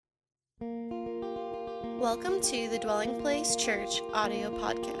Welcome to the Dwelling Place Church audio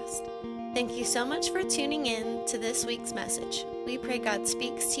podcast. Thank you so much for tuning in to this week's message. We pray God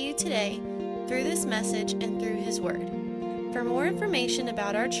speaks to you today through this message and through His Word. For more information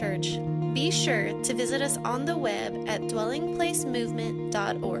about our church, be sure to visit us on the web at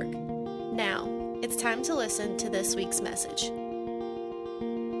dwellingplacemovement.org. Now, it's time to listen to this week's message.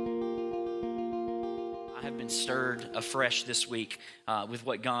 Stirred afresh this week with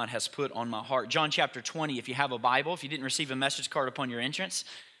what God has put on my heart. John chapter 20, if you have a Bible, if you didn't receive a message card upon your entrance,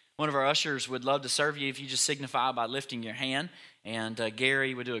 one of our ushers would love to serve you if you just signify by lifting your hand. And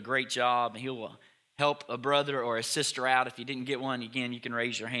Gary would do a great job. He will help a brother or a sister out. If you didn't get one, again, you can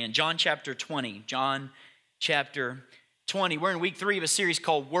raise your hand. John chapter 20. John chapter 20. We're in week 3 of a series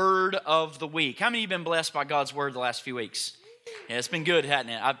called Word of the Week. How many of you have been blessed by God's Word the last few weeks? Yeah, it's been good,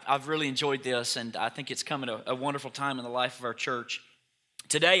 hasn't it? I've really enjoyed this, and I think it's come at a wonderful time in the life of our church.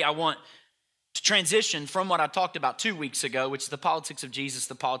 Today, I want to transition from what I talked about 2 weeks ago, which is the politics of Jesus,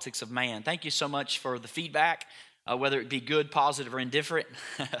 the politics of man. Thank you so much for the feedback, whether it be good, positive, or indifferent.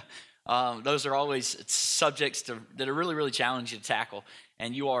 Those are always subjects that are really, really challenging to tackle,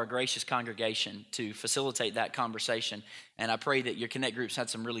 and you are a gracious congregation to facilitate that conversation, and I pray that your Connect groups had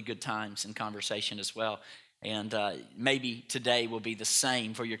some really good times in conversation as well. And maybe today will be the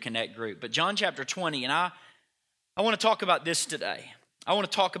same for your Connect group. But John chapter 20, and I want to talk about this today. I want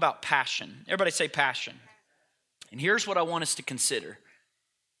to talk about passion. Everybody say passion. And here's what I want us to consider.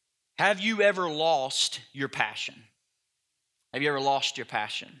 Have you ever lost your passion? Have you ever lost your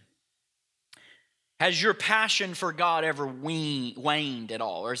passion? Has your passion for God ever waned at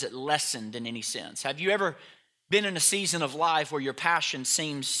all? Or is it lessened in any sense? Have you ever been in a season of life where your passion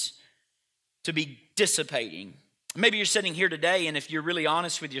seems to be dissipating? Maybe you're sitting here today, and if you're really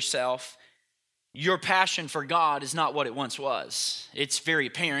honest with yourself, your passion for God is not what it once was. It's very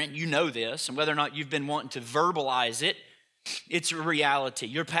apparent. You know this, and whether or not you've been wanting to verbalize it, it's a reality.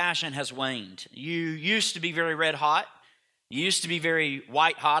 Your passion has waned. You used to be very red hot. You used to be very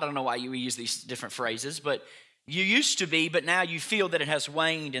white hot. I don't know why you use these different phrases, but you used to be, but now you feel that it has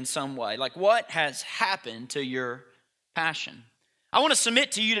waned in some way. Like, what has happened to your passion? I want to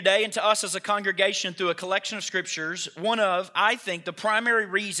submit to you today and to us as a congregation through a collection of scriptures, one of, I think, the primary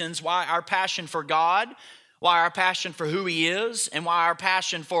reasons why our passion for God, why our passion for who He is, and why our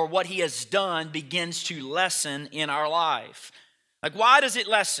passion for what He has done begins to lessen in our life. Like, why does it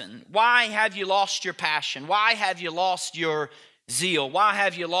lessen? Why have you lost your passion? Why have you lost your zeal? Why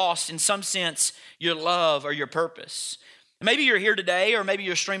have you lost, in some sense, your love or your purpose? Maybe you're here today, or maybe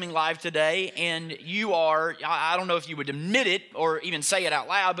you're streaming live today, and you are, I don't know if you would admit it or even say it out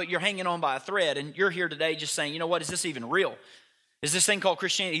loud, but you're hanging on by a thread, and you're here today just saying, you know what, is this even real? Is this thing called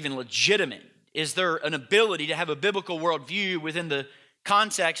Christianity even legitimate? Is there an ability to have a biblical worldview within the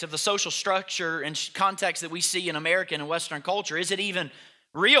context of the social structure and context that we see in American and Western culture? Is it even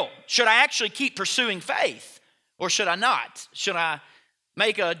real? Should I actually keep pursuing faith, or should I not? Should I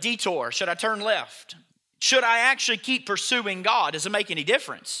make a detour? Should I turn left? Should I actually keep pursuing God? Does it make any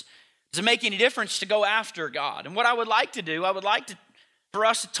difference? Does it make any difference to go after God? And what I would like to do, for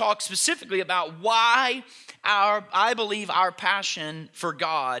us to talk specifically about why I believe our passion for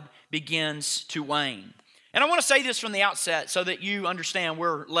God begins to wane. And I want to say this from the outset so that you understand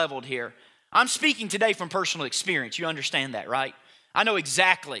we're leveled here. I'm speaking today from personal experience. You understand that, right? I know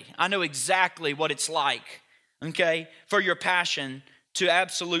exactly what it's like, okay, for your passion to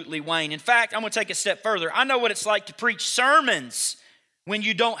absolutely wane. In fact, I'm going to take a step further. I know what it's like to preach sermons when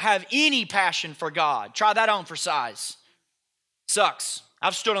you don't have any passion for God. Try that on for size. Sucks.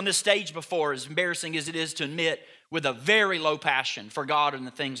 I've stood on this stage before, as embarrassing as it is to admit, with a very low passion for God and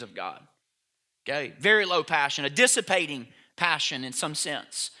the things of God. Okay? Very low passion, a dissipating passion in some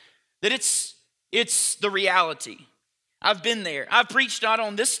sense. That it's the reality. I've been there. I've preached not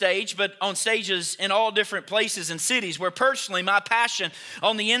on this stage, but on stages in all different places and cities where personally my passion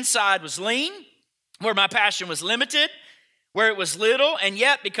on the inside was lean, where my passion was limited, where it was little, and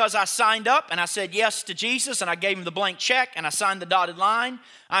yet because I signed up and I said yes to Jesus and I gave Him the blank check and I signed the dotted line,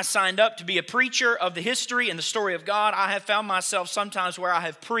 I signed up to be a preacher of the history and the story of God. I have found myself sometimes where I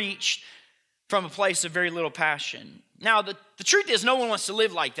have preached from a place of very little passion. Now, the truth is no one wants to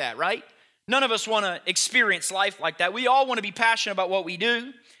live like that, right? None of us want to experience life like that. We all want to be passionate about what we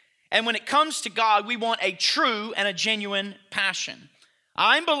do. And when it comes to God, we want a true and a genuine passion.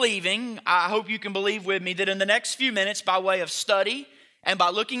 I'm believing, I hope you can believe with me, that in the next few minutes, by way of study and by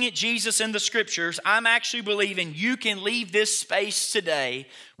looking at Jesus in the scriptures, I'm actually believing you can leave this space today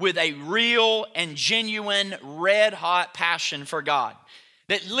with a real and genuine red-hot passion for God.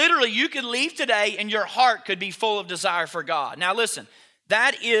 That literally you could leave today and your heart could be full of desire for God. Now listen,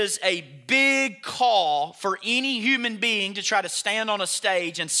 That is a big call for any human being to try to stand on a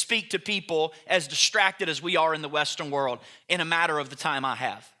stage and speak to people as distracted as we are in the Western world in a matter of the time I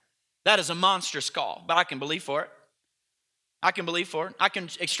have. That is a monstrous call, but I can believe for it. I can believe for it. I can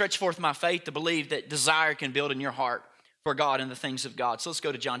stretch forth my faith to believe that desire can build in your heart for God and the things of God. So let's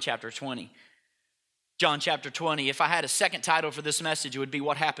go to John chapter 20. John chapter 20. If I had a second title for this message, it would be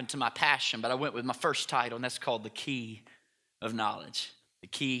What Happened to My Passion, but I went with my first title, and that's called The Key of Knowledge. The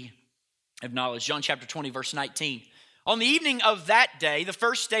Key of Knowledge. John chapter 20, verse 19. On the evening of that day, the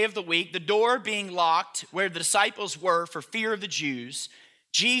first day of the week, the door being locked where the disciples were for fear of the Jews,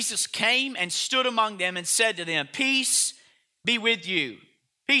 Jesus came and stood among them and said to them, "Peace be with you."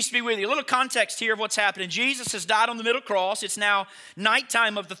 Peace be with you. A little context here of what's happening. Jesus has died on the middle cross. It's now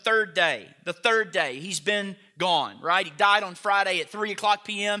nighttime of the third day. The third day. He's been gone, right? He died on Friday at 3 o'clock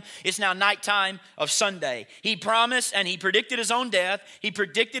p.m. It's now nighttime of Sunday. He promised and he predicted his own death. He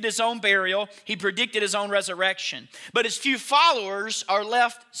predicted his own burial. He predicted his own resurrection. But his few followers are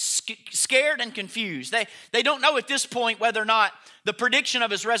left scared and confused. They don't know at this point whether or not the prediction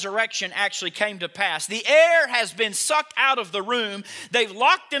of his resurrection actually came to pass. The air has been sucked out of the room. They've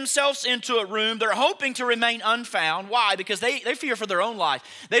locked themselves into a room. They're hoping to remain unfound. Why? Because they fear for their own life.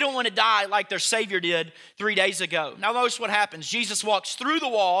 They don't want to die like their Savior did 3 days ago. Now notice what happens. Jesus walks through the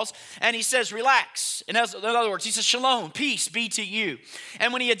walls and he says, relax. In other words, he says, shalom, peace be to you.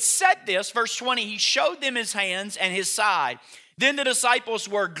 And when he had said this, verse 20, he showed them his hands and his side. Then the disciples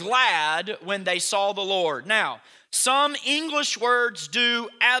were glad when they saw the Lord. Now, some English words do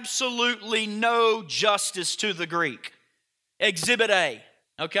absolutely no justice to the Greek. Exhibit A,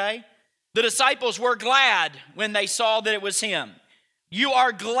 okay? The disciples were glad when they saw that it was him. You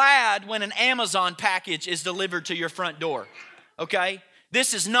are glad when an Amazon package is delivered to your front door, okay?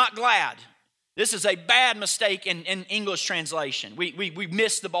 This is not glad. This is a bad mistake in English translation. We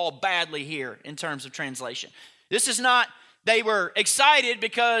missed the ball badly here in terms of translation. This is not, they were excited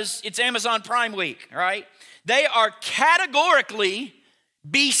because it's Amazon Prime Week, right? They are categorically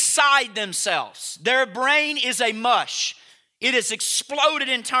beside themselves. Their brain is a mush. It has exploded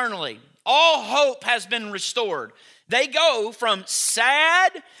internally. All hope has been restored. They go from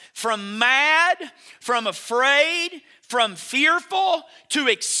sad, from mad, from afraid, from fearful, to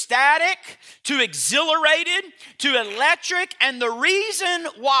ecstatic, to exhilarated, to electric. And the reason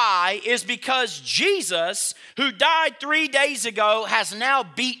why is because Jesus, who died 3 days ago, has now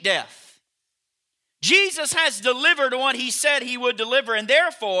beat death. Jesus has delivered what he said he would deliver. And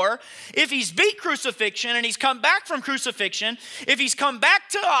therefore, if he's beat crucifixion and he's come back from crucifixion, if he's come back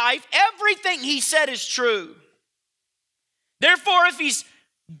to life, everything he said is true. Therefore, if he's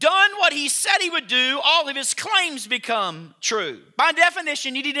done what he said he would do, all of his claims become true. By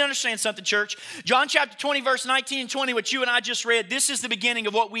definition, you need to understand something, church. John chapter 20, verse 19 and 20, what you and I just read, this is the beginning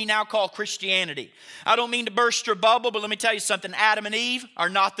of what we now call Christianity. I don't mean to burst your bubble, but let me tell you something. Adam and Eve are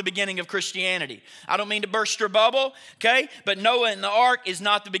not the beginning of Christianity. I don't mean to burst your bubble, okay? But Noah and the ark is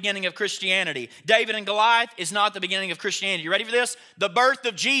not the beginning of Christianity. David and Goliath is not the beginning of Christianity. You ready for this? The birth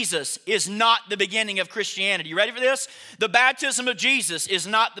of Jesus is not the beginning of Christianity. You ready for this? The baptism of Jesus is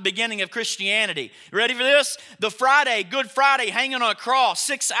not the beginning of Christianity. You ready for this? The Friday, Good Friday, hanging on a cross,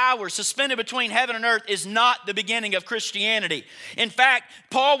 6 hours, suspended between heaven and earth is not the beginning of Christianity. In fact,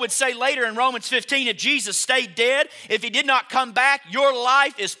 Paul would say later in Romans 15, if Jesus stayed dead, if he did not come back, your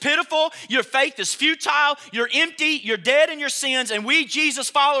life is pitiful, your faith is futile, you're empty, you're dead in your sins, and we, Jesus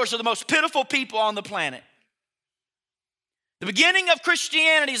followers, are the most pitiful people on the planet. The beginning of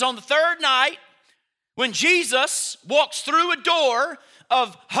Christianity is on the third night when Jesus walks through a door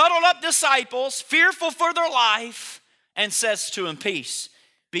of huddled up disciples, fearful for their life, and says to them, peace,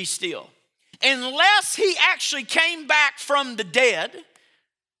 be still. Unless he actually came back from the dead,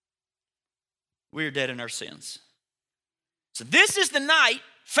 we're dead in our sins. So this is the night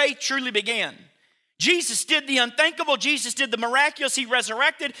faith truly began. Jesus did the unthinkable. Jesus did the miraculous. He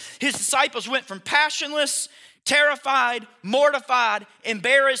resurrected. His disciples went from passionless, terrified, mortified,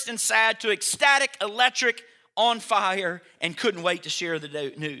 embarrassed, and sad to ecstatic, electric, on fire, and couldn't wait to share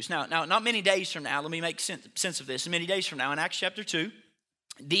the news. Now, not many days from now, let me make sense of this. Many days from now, in Acts chapter 2,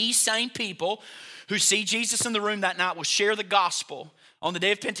 these same people who see Jesus in the room that night will share the gospel on the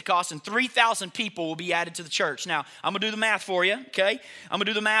day of Pentecost, and 3,000 people will be added to the church. Now, I'm going to do the math for you, okay? I'm going to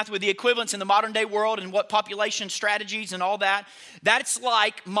do the math with the equivalents in the modern day world and what population strategies and all that. That's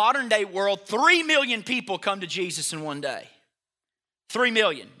like modern day world, 3 million people come to Jesus in one day. 3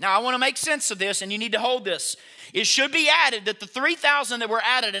 million. Now, I want to make sense of this, and you need to hold this. It should be added that the 3,000 that were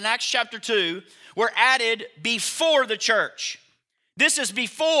added in Acts chapter 2 were added before the church. This is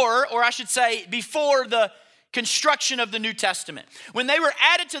before, or I should say, before the construction of the New Testament. When they were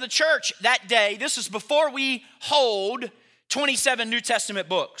added to the church that day, this is before we hold 27 New Testament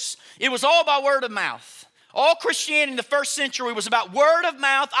books. It was all by word of mouth. All Christianity in the first century was about word of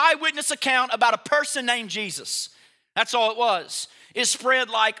mouth, eyewitness account about a person named Jesus. That's all it was. It spread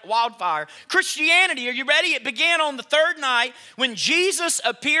like wildfire. Christianity, are you ready? It began on the third night when Jesus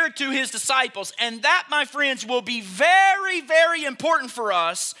appeared to his disciples. And that, my friends, will be very, very important for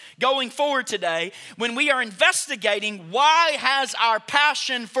us going forward today when we are investigating why has our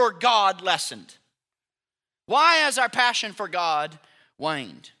passion for God lessened? Why has our passion for God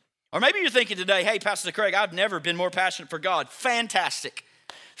waned? Or maybe you're thinking today, hey, Pastor Craig, I've never been more passionate for God. Fantastic.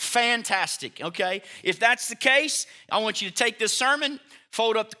 Fantastic, okay? If that's the case, I want you to take this sermon,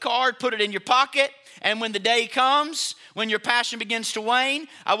 fold up the card, put it in your pocket, and when the day comes, when your passion begins to wane,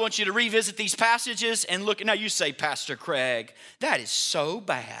 I want you to revisit these passages and look. Now you say, Pastor Craig, that is so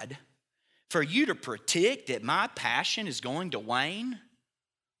bad for you to predict that my passion is going to wane.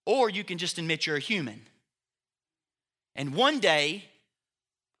 Or you can just admit you're a human. And one day,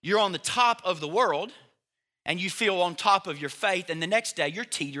 you're on the top of the world, and you feel on top of your faith, and the next day you're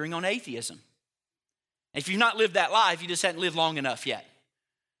teetering on atheism. If you've not lived that life, you just haven't lived long enough yet.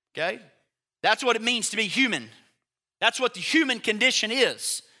 Okay? That's what it means to be human. That's what the human condition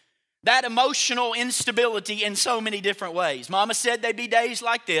is. That emotional instability in so many different ways. Mama said there'd be days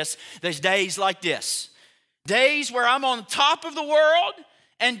like this. There's days like this. Days where I'm on top of the world,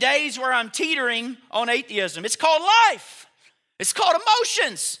 and days where I'm teetering on atheism. It's called life. It's called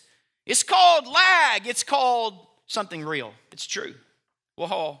emotions. It's called lag. It's called something real. It's true.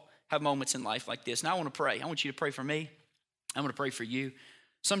 We'll all have moments in life like this. Now I want to pray. I want you to pray for me. I want to pray for you.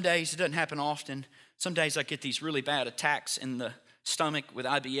 Some days, it doesn't happen often. Some days I get these really bad attacks in the stomach with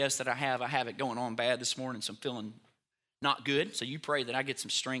IBS that I have. I have it going on bad this morning, so I'm feeling not good. So you pray that I get some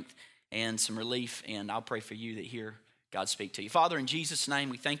strength and some relief, and I'll pray for you that hear God speak to you. Father, in Jesus' name,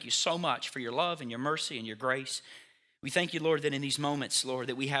 we thank you so much for your love and your mercy and your grace. We thank you, Lord, that in these moments, Lord,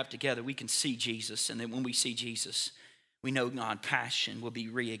 that we have together, we can see Jesus. And that when we see Jesus, we know, God, passion will be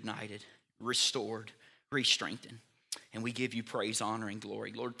reignited, restored, re-strengthened. And we give you praise, honor, and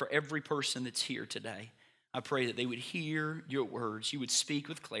glory. Lord, for every person that's here today, I pray that they would hear your words. You would speak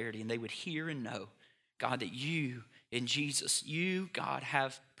with clarity, and they would hear and know, God, that you, in Jesus, you, God,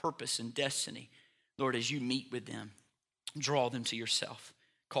 have purpose and destiny. Lord, as you meet with them, draw them to yourself.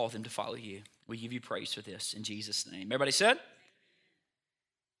 Call them to follow you. We give you praise for this in Jesus' name. Everybody said?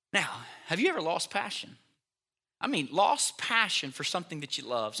 Now, have you ever lost passion? I mean, lost passion for something that you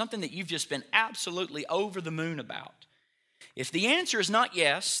love, something that you've just been absolutely over the moon about. If the answer is not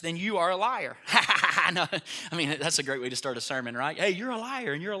yes, then you are a liar. No, I mean, that's a great way to start a sermon, right? Hey, you're a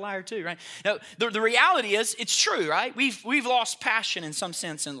liar, and you're a liar too, right? Now, the reality is, it's true, right? We've lost passion in some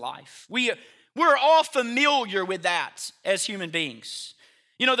sense in life. We're all familiar with that as human beings.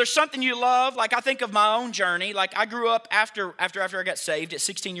 You know, there's something you love. Like, I think of my own journey. Like, I grew up after I got saved at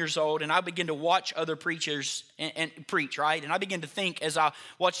 16 years old, and I began to watch other preachers and preach, right? And I began to think as I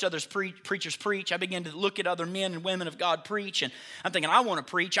watched other preachers preach, I began to look at other men and women of God preach, and I'm thinking, I want to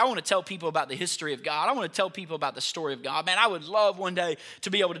preach. I want to tell people about the history of God. I want to tell people about the story of God. Man, I would love one day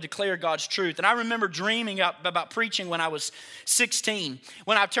to be able to declare God's truth. And I remember dreaming about preaching when I was 16.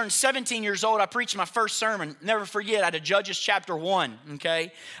 When I turned 17 years old, I preached my first sermon. Never forget, I had Judges chapter 1, okay?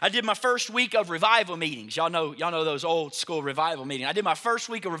 I did my first week of revival meetings. Y'all know those old school revival meetings. I did my first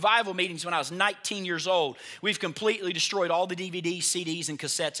week of revival meetings when I was 19 years old. We've completely destroyed all the DVDs, CDs, and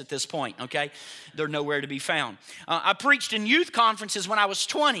cassettes at this point, okay? They're nowhere to be found. I preached in youth conferences when I was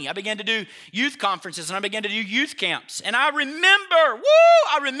 20. I began to do youth conferences, and I began to do youth camps. And I remember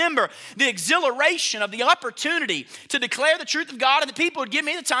the exhilaration of the opportunity to declare the truth of God, and that people would give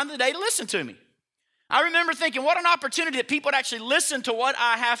me the time of the day to listen to me. I remember thinking, what an opportunity that people would actually listen to what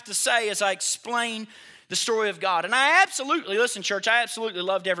I have to say as I explain the story of God. And I absolutely, listen, church, I absolutely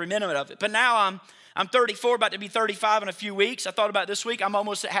loved every minute of it. But now I'm 34, about to be 35 in a few weeks. I thought about this week, I'm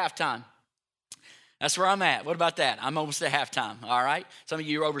almost at halftime. That's where I'm at. What about that? I'm almost at halftime, all right? Some of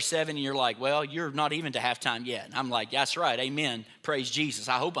you are over 7 and you're like, well, you're not even to halftime yet. And I'm like, that's right, amen, praise Jesus.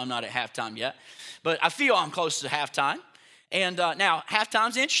 I hope I'm not at halftime yet. But I feel I'm close to halftime. And now,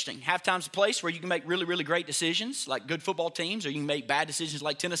 halftime's interesting. Halftime's a place where you can make really, really great decisions, like good football teams, or you can make bad decisions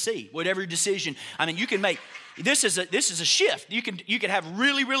like Tennessee. Whatever decision, I mean, you can make. This is a shift. You can have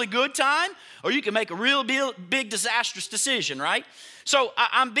really, really good time, or you can make a real big disastrous decision, right? So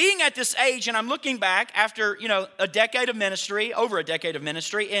I'm being at this age, and I'm looking back after over a decade of ministry,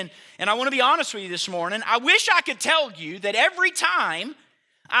 and I want to be honest with you this morning. I wish I could tell you that every time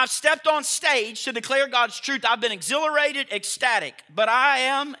I've stepped on stage to declare God's truth. I've been exhilarated, ecstatic. But I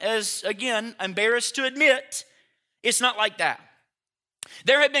am, as again, embarrassed to admit, it's not like that.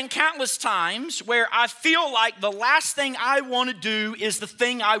 There have been countless times where I feel like the last thing I want to do is the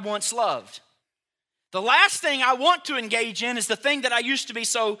thing I once loved. The last thing I want to engage in is the thing that I used to be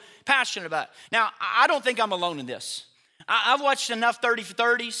so passionate about. Now, I don't think I'm alone in this. I've watched enough 30 for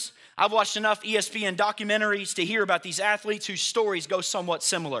 30s. I've watched enough ESPN documentaries to hear about these athletes whose stories go somewhat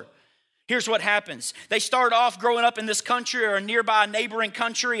similar. Here's what happens. They start off growing up in this country or a nearby neighboring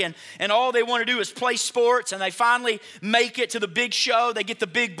country, and all they want to do is play sports, and they finally make it to the big show. They get the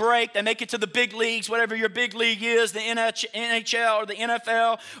big break. They make it to the big leagues, whatever your big league is, the NHL or the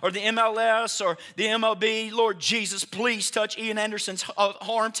NFL or the MLS or the MLB. Lord Jesus, please touch Ian Anderson's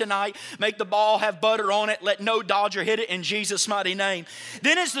arm tonight. Make the ball have butter on it. Let no Dodger hit it in Jesus' mighty name.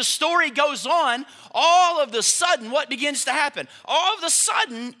 Then as the story goes on, all of the sudden, what begins to happen? All of the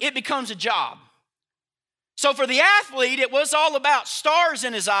sudden, it becomes a job. So for the athlete, it was all about stars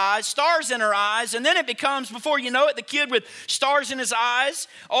in his eyes, stars in her eyes, and then it becomes, before you know it, the kid with stars in his eyes,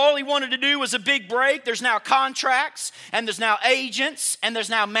 all he wanted to do was a big break. There's now contracts, and there's now agents, and there's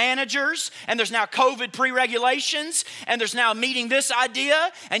now managers, and there's now COVID pre-regulations, and there's now meeting this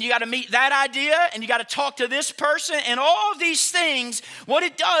idea, and you got to meet that idea, and you got to talk to this person, and all of these things, what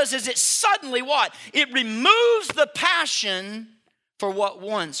it does is it suddenly what? It removes the passion for what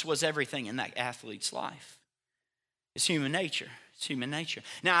once was everything in that athlete's life. It's human nature. It's human nature.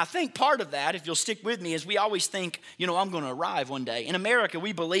 Now, I think part of that, if you'll stick with me, is we always think, I'm going to arrive one day. In America,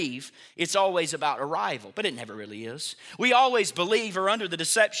 we believe it's always about arrival, but it never really is. We always believe or under the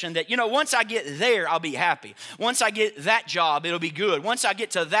deception that, once I get there, I'll be happy. Once I get that job, it'll be good. Once I get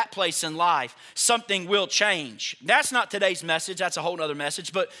to that place in life, something will change. That's not today's message. That's a whole other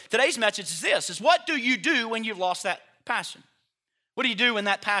message. But today's message is this, is what do you do when you've lost that passion? What do you do when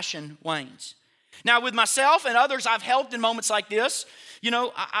that passion wanes? Now, with myself and others I've helped in moments like this,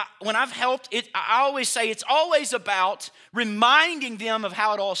 when I've helped, I always say it's always about reminding them of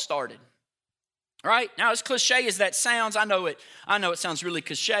how it all started. Right? Now, as cliche as that sounds, I know it sounds really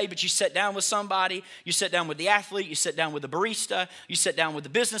cliche, but you sit down with somebody, you sit down with the athlete, you sit down with the barista, you sit down with the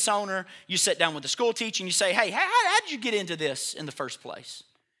business owner, you sit down with the school teacher, and you say, hey, how did you get into this in the first place?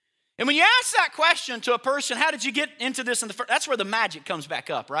 And when you ask that question to a person, how did you get into this in the first, that's where the magic comes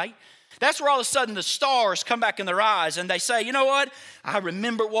back up, right? That's where all of a sudden the stars come back in their eyes and they say, you know what? I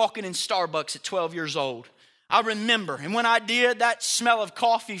remember walking in Starbucks at 12 years old. I remember. And when I did, that smell of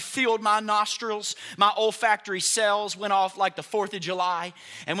coffee filled my nostrils. My olfactory cells went off like the 4th of July.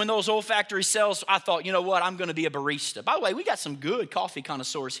 And when those olfactory cells, I thought, you know what? I'm going to be a barista. By the way, we got some good coffee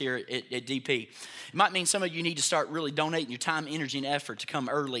connoisseurs here at DP. It might mean some of you need to start really donating your time, energy, and effort to come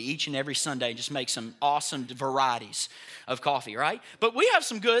early each and every Sunday and just make some awesome varieties of coffee, right? But we have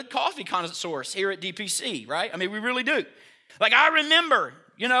some good coffee connoisseurs here at DPC, right? I mean, we really do. Like I remember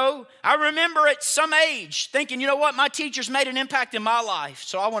at some age thinking, you know what, my teachers made an impact in my life,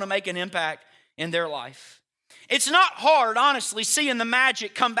 so I want to make an impact in their life. It's not hard, honestly, seeing the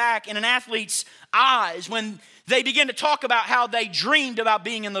magic come back in an athlete's eyes when they begin to talk about how they dreamed about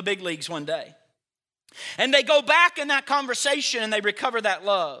being in the big leagues one day. And they go back in that conversation and they recover that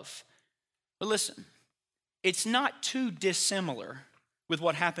love. But listen, it's not too dissimilar with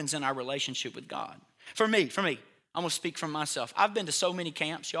what happens in our relationship with God. For me, I'm going to speak from myself. I've been to so many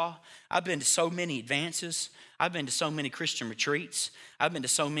camps, y'all. I've been to so many advances. I've been to so many Christian retreats. I've been to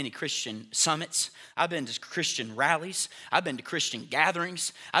so many Christian summits. I've been to Christian rallies. I've been to Christian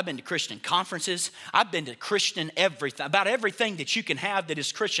gatherings. I've been to Christian conferences. I've been to Christian everything, about everything that you can have that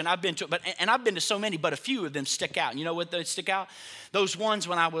is Christian. I've been to, and I've been to so many, but a few of them stick out. You know what they stick out? Those ones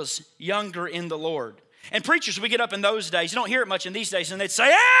when I was younger in the Lord. And preachers, we get up in those days. You don't hear it much in these days, and they'd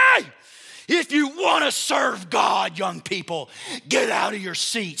say, hey! If you want to serve God, young people, get out of your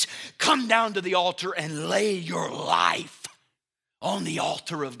seats. Come down to the altar and lay your life on the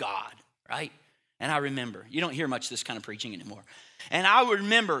altar of God, right? And I remember, you don't hear much of this kind of preaching anymore. And I would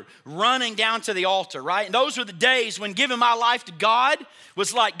remember running down to the altar, right? And those were the days when giving my life to God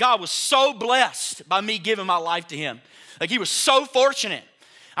was like God was so blessed by me giving my life to him. Like he was so fortunate.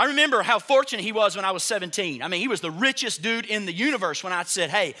 I remember how fortunate he was when I was 17. I mean, he was the richest dude in the universe when I said,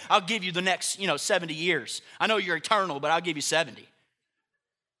 hey, I'll give you the next, 70 years. I know you're eternal, but I'll give you 70.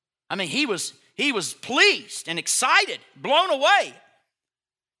 I mean, he was pleased and excited, blown away.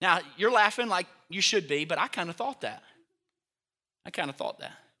 Now, you're laughing like you should be, but I kind of thought that. Some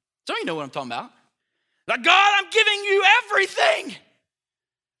of you know what I'm talking about. Like, God, I'm giving you everything.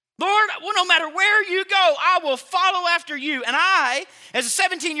 Lord, well, no matter where you go, I will follow after you. And I, as a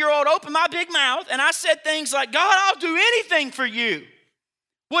 17-year-old, opened my big mouth and I said things like, God, I'll do anything for you.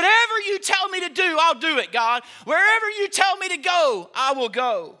 Whatever you tell me to do, I'll do it, God. Wherever you tell me to go, I will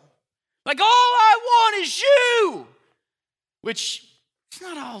go. Like, all I want is you. Which is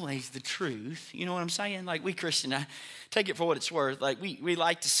not always the truth. You know what I'm saying? Like, we Christians, I take it for what it's worth. Like, we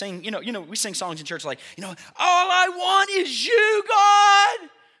like to sing, we sing songs in church like, all I want is you, God.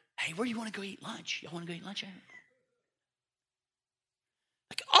 Hey, where do you want to go eat lunch? Y'all want to go eat lunch?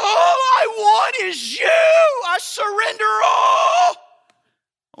 Like, all I want is you. I surrender all.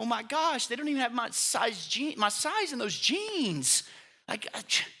 Oh my gosh, they don't even have my size in those jeans. Like,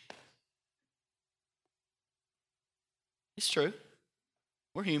 it's true.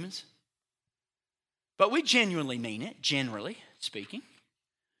 We're humans. But we genuinely mean it, generally speaking.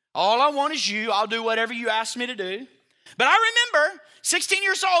 All I want is you. I'll do whatever you ask me to do. But I remember 16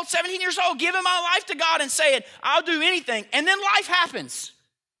 years old, 17 years old, giving my life to God and saying, I'll do anything. And then life happens.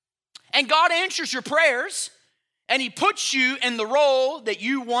 And God answers your prayers. And he puts you in the role that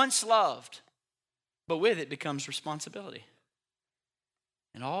you once loved. But with it becomes responsibility.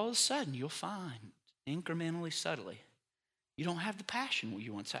 And all of a sudden, you'll find, incrementally, subtly, you don't have the passion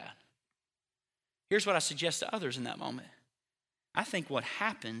you once had. Here's what I suggest to others in that moment. I think what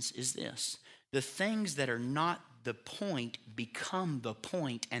happens is this. The things that are not the point become the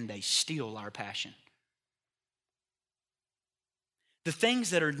point, and they steal our passion. The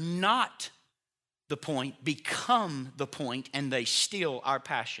things that are not the point become the point, and they steal our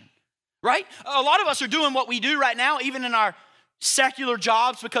passion. Right? A lot of us are doing what we do right now, even in our secular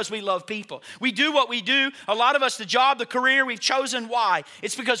jobs, because we love people. We do what we do. A lot of us, the job, the career we've chosen, why?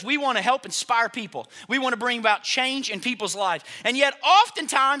 It's because we want to help inspire people. We want to bring about change in people's lives. And yet,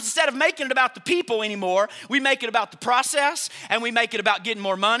 oftentimes, instead of making it about the people anymore, we make it about the process, and we make it about getting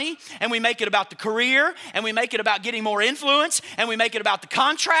more money, and we make it about the career, and we make it about getting more influence, and we make it about the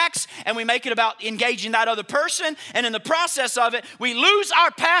contracts, and we make it about engaging that other person. And in the process of it, we lose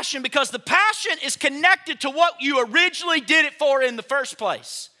our passion, because the passion is connected to what you originally did it for in the first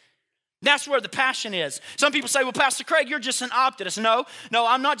place. That's where the passion is. Some people say, well, Pastor Craig, you're just an optimist. No,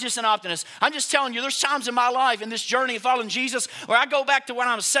 I'm not just an optimist. I'm just telling you, there's times in my life in this journey of following Jesus where I go back to when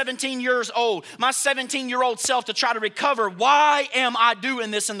I was 17 years old, my 17-year-old self, to try to recover, why am I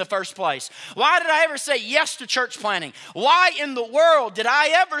doing this in the first place? Why did I ever say yes to church planting? Why in the world did I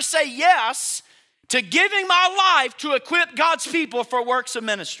ever say yes to giving my life to equip God's people for works of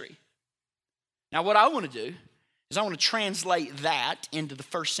ministry? Now, what I want to do is I want to translate that into the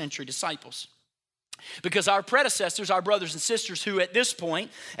first century disciples. Because our predecessors, our brothers and sisters who at this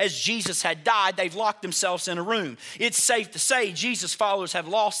point, as Jesus had died, they've locked themselves in a room. It's safe to say Jesus followers have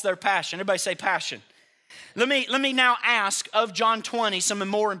lost their passion. Everybody say passion. Let me now ask of John 20 some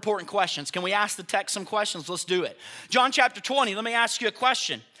more important questions. Can we ask the text some questions? Let's do it. John chapter 20, let me ask you a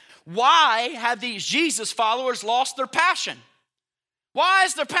question. Why have these Jesus followers lost their passion? Why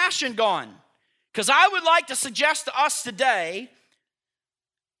is their passion gone? Because I would like to suggest to us today,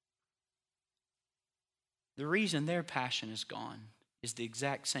 the reason their passion is gone is the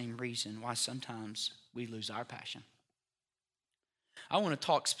exact same reason why sometimes we lose our passion. I want to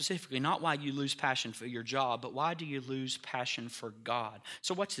talk specifically not why you lose passion for your job, but why do you lose passion for God?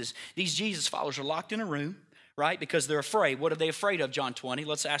 So watch this. These Jesus followers are locked in a room, right? Because they're afraid. What are they afraid of, John 20?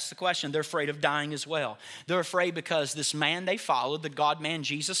 Let's ask the question. They're afraid of dying as well. They're afraid because this man they followed, the God-man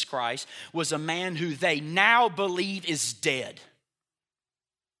Jesus Christ, was a man who they now believe is dead.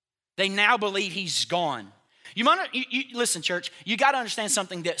 They now believe he's gone. Listen, church, you got to understand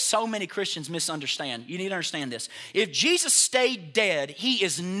something that so many Christians misunderstand. You need to understand this. If Jesus stayed dead, he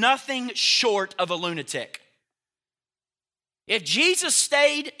is nothing short of a lunatic. If Jesus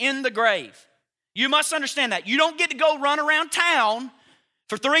stayed in the grave, you must understand that. You don't get to go run around town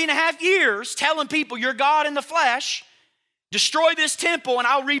for 3.5 years telling people you're God in the flesh, destroy this temple and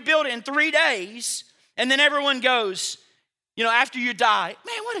I'll rebuild it in 3 days. And then everyone goes, after you die,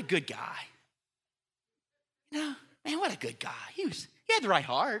 man, what a good guy. Man, what a good guy. He had the right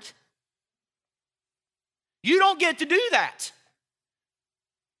heart. You don't get to do that.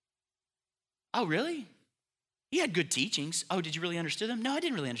 Oh, really? He had good teachings. Oh, did you really understand them? No, I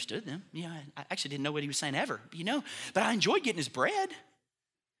didn't really understand them. Yeah, I actually didn't know what he was saying ever, but I enjoyed getting his bread.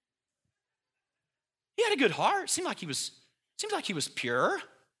 He had a good heart. Seemed like he was pure.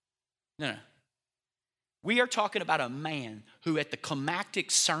 No. We are talking about a man who at the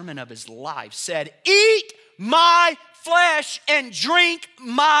climactic sermon of his life said, "Eat my flesh and drink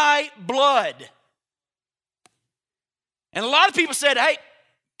my blood." And a lot of people said, "Hey,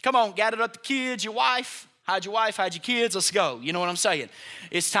 come on, gathered up the kids, your wife. Hide your wife, hide your kids, let's go." You know what I'm saying?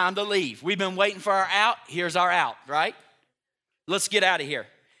 It's time to leave. We've been waiting for our out. Here's our out, right? Let's get out of here.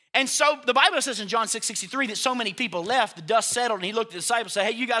 And so the Bible says in John 6:63 that so many people left, the dust settled, and he looked at the disciples and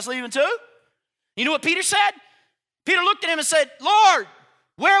said, hey, you guys leaving too? You know what Peter said? Peter looked at him and said, Lord,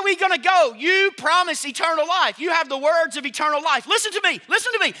 where are we going to go? You promise eternal life. You have the words of eternal life. Listen to me.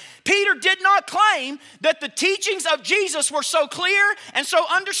 Listen to me. Peter did not claim that the teachings of Jesus were so clear and so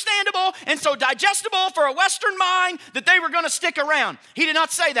understandable and so digestible for a Western mind that they were going to stick around. He did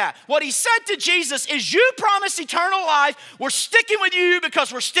not say that. What he said to Jesus is, you promise eternal life. We're sticking with you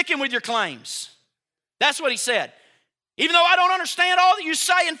because we're sticking with your claims. That's what he said. Even though I don't understand all that you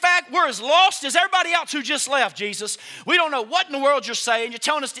say, in fact, we're as lost as everybody else who just left, Jesus. We don't know what in the world you're saying. You're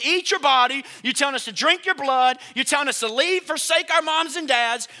telling us to eat your body. You're telling us to drink your blood. You're telling us to leave, forsake our moms and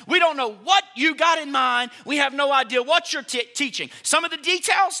dads. We don't know what you got in mind. We have no idea what you're teaching. Some of the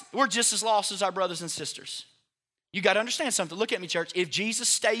details, we're just as lost as our brothers and sisters. You got to understand something. Look at me, church. If Jesus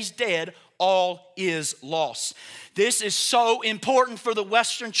stays dead, all is lost. This is so important for the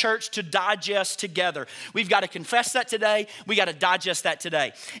Western church to digest together. We've got to confess that today. We got to digest that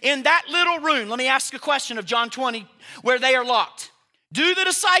today. In that little room, let me ask a question of John 20, where they are locked. Do the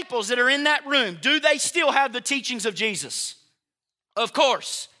disciples that are in that room, do they still have the teachings of Jesus? Of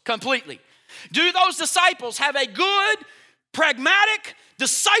course, completely. Do those disciples have a good, pragmatic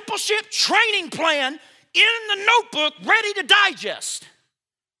discipleship training plan in the notebook ready to digest?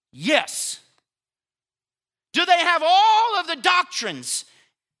 Yes. Do they have all of the doctrines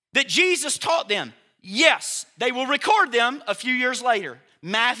that Jesus taught them? Yes. They will record them a few years later.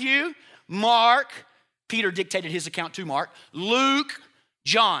 Matthew, Mark, Peter dictated his account to Mark, Luke,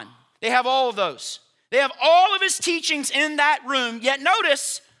 John. They have all of those. They have all of his teachings in that room, yet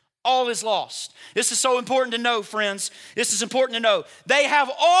notice, all is lost. This is so important to know, friends. This is important to know. They have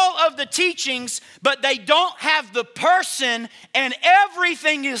all of the teachings, but they don't have the person, and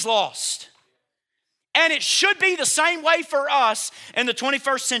everything is lost. And it should be the same way for us in the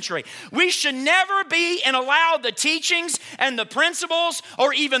 21st century. We should never be and allow the teachings and the principles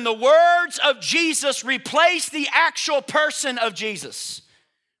or even the words of Jesus replace the actual person of Jesus.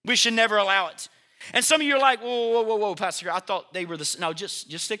 We should never allow it. And some of you are like, whoa, Pastor, I thought they were the same. No,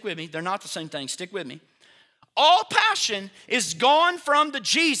 just stick with me. They're not the same thing. Stick with me. All passion is gone from the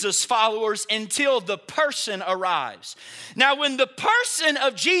Jesus followers until the person arrives. Now, when the person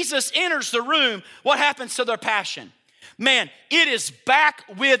of Jesus enters the room, what happens to their passion? Man, it is back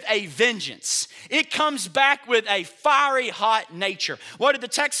with a vengeance. It comes back with a fiery hot nature. What did the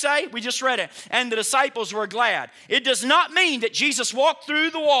text say? We just read it. And the disciples were glad. It does not mean that Jesus walked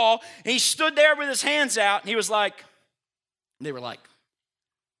through the wall and he stood there with his hands out and he was like, they were like,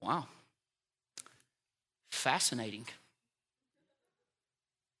 wow, fascinating.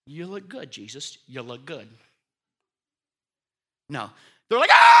 You look good, Jesus. You look good. No. They're like,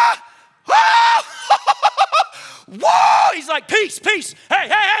 ah! Whoa! He's like, peace.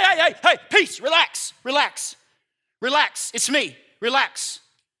 Hey, peace. Relax. It's me. Relax.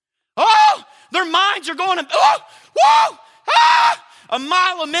 Oh, their minds are going, whoa, a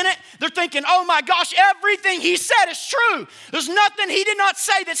mile a minute. They're thinking, oh my gosh, everything he said is true. There's nothing he did not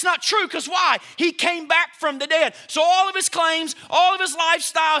say that's not true. Because why? He came back from the dead. So all of his claims, all of his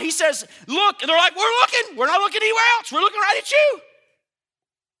lifestyle, he says, look. And they're like, we're not looking anywhere else. We're looking right at you.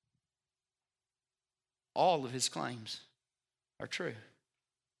 All of his claims are true.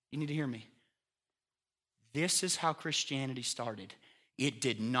 You need to hear me. This is how Christianity started. It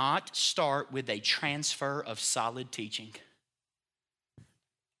did not start with a transfer of solid teaching.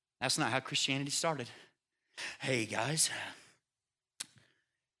 That's not how Christianity started. Hey, guys.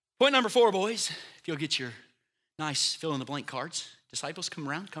 Point number 4, boys. If you'll get your nice fill-in-the-blank cards. Disciples, come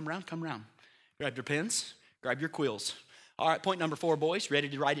around. Grab your pens. Grab your quills. All right, point number 4, boys. Ready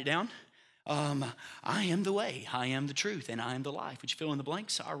to write it down? I am the way, I am the truth, and I am the life. Would you fill in the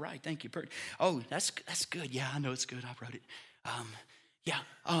blanks? All right, thank you. Oh, that's good. Yeah, I know it's good. I wrote it.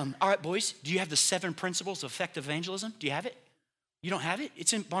 All right, boys, do you have the 7 principles of effective evangelism? Do you have it? You don't have it?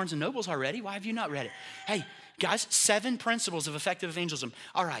 It's in Barnes & Noble's already. Why have you not read it? Hey, guys, 7 principles of effective evangelism.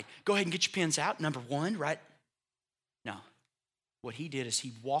 All right, go ahead and get your pens out. Number 1, right? No. What he did is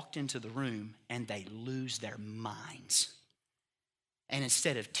he walked into the room and they lose their minds. And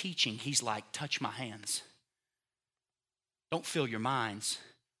instead of teaching, he's like, touch my hands. Don't fill your minds.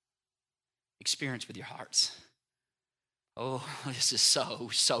 Experience with your hearts. Oh, this is so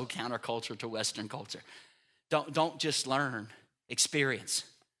counterculture to Western culture. Don't just learn. Experience.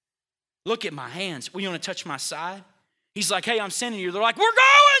 Look at my hands. Well, you want to touch my side? He's like, hey, I'm sending you. They're like, we're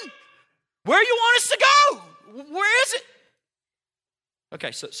going. Where do you want us to go? Where is it?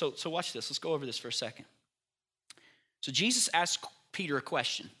 Okay, so watch this. Let's go over this for a second. So Jesus asked Peter a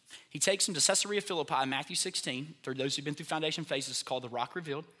question. He takes them to Caesarea Philippi, Matthew 16. For those who've been through foundation phases, it's called the Rock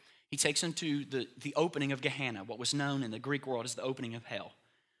Revealed. He takes them to the opening of Gehenna, what was known in the Greek world as the opening of hell.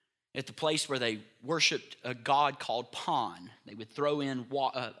 At the place where they worshiped a god called Pan. They would throw in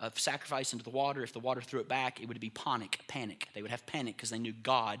a sacrifice into the water. If the water threw it back, it would be panic. They would have panic because they knew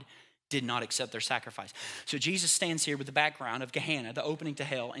God did not accept their sacrifice. So Jesus stands here with the background of Gehenna, the opening to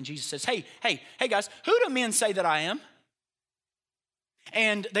hell, and Jesus says, hey guys, who do men say that I am?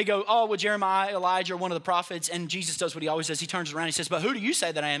 And they go, oh, well, Jeremiah, Elijah, one of the prophets. And Jesus does what he always does. He turns around and he says, but who do you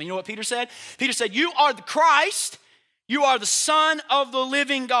say that I am? And you know what Peter said? Peter said, you are the Christ. You are the Son of the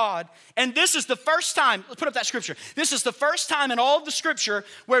living God. And this is the first time, let's put up that scripture. This is the first time in all of the scripture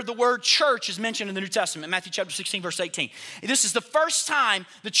where the word church is mentioned in the New Testament, Matthew chapter 16, verse 18. This is the first time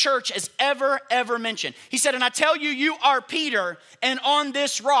the church has ever mentioned. He said, and I tell you, you are Peter, and on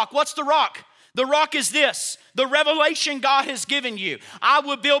this rock. What's the rock? The rock is this, the revelation God has given you. I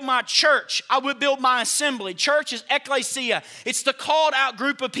will build my church. I will build my assembly. Church is ecclesia. It's the called out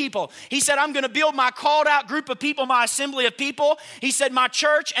group of people. He said, I'm going to build my called out group of people, my assembly of people. He said, my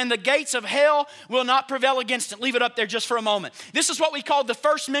church and the gates of hell will not prevail against it. Leave it up there just for a moment. This is what we call the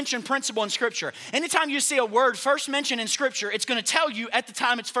first mention principle in Scripture. Anytime you see a word first mentioned in Scripture, it's going to tell you at the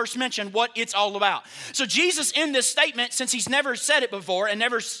time it's first mentioned what it's all about. So Jesus in this statement, since he's never said it before and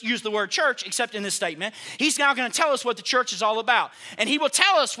never used the word church except in this statement, he's now going to tell us what the church is all about. And he will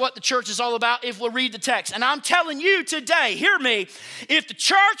tell us what the church is all about if we'll read the text. And I'm telling you today, hear me, if the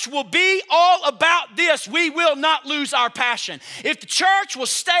church will be all about this, we will not lose our passion. If the church will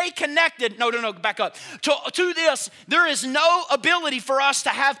stay connected, back up, to this, there is no ability for us to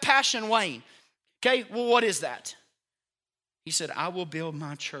have passion wane. Okay, well, what is that? He said, I will build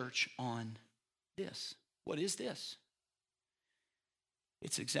my church on this. What is this?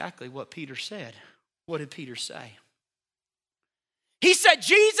 It's exactly what Peter said. What did Peter say? He said,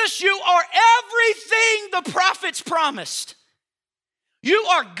 Jesus, you are everything the prophets promised. You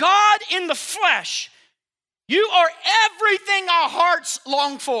are God in the flesh. You are everything our hearts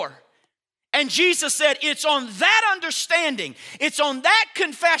long for. And Jesus said, it's on that understanding, it's on that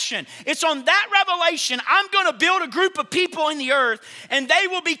confession, it's on that revelation, I'm going to build a group of people in the earth, and they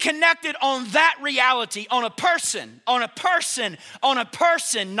will be connected on that reality, on a person,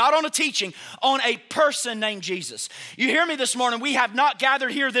 not on a teaching, on a person named Jesus. You hear me this morning? We have not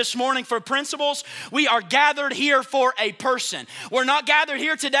gathered here this morning for principles. We are gathered here for a person. We're not gathered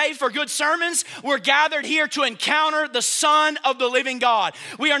here today for good sermons. We're gathered here to encounter the Son of the living God.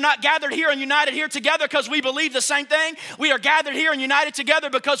 We are not gathered here and united here together because we believe the same thing. We are gathered here and united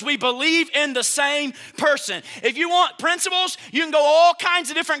together because we believe in the same person. If you want principles, you can go all kinds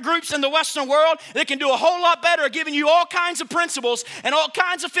of different groups in the Western world that can do a whole lot better at giving you all kinds of principles and all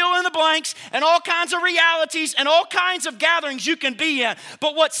kinds of fill in the blanks and all kinds of realities and all kinds of gatherings you can be in.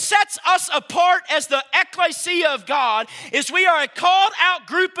 But what sets us apart as the ecclesia of God is we are a called out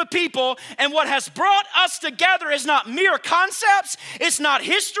group of people, and what has brought us together is not mere concepts, it's not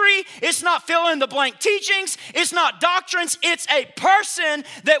history, it's not fill in the blank teachings, it's not doctrines, it's a person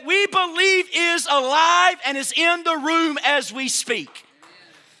that we believe is alive and is in the room as we speak.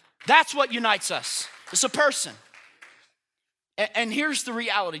 That's what unites us. It's a person. And here's the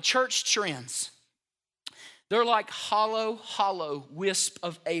reality. Church trends, they're like hollow wisp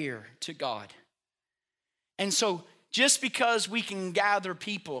of air to God. And so just because we can gather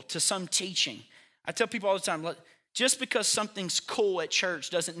people to some teaching, I tell people all the time, just because something's cool at church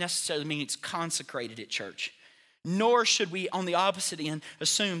doesn't necessarily mean it's consecrated at church. Nor should we, on the opposite end,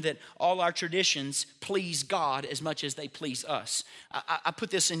 assume that all our traditions please God as much as they please us. I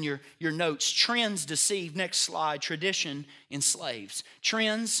put this in your notes. Trends deceive. Next slide. Tradition enslaves.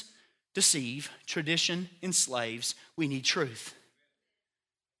 Trends deceive. Tradition enslaves. We need truth.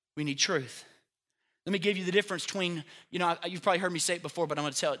 We need truth. Let me give you the difference between, you've probably heard me say it before, but I'm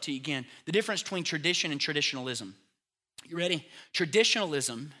going to tell it to you again. The difference between tradition and traditionalism. You ready?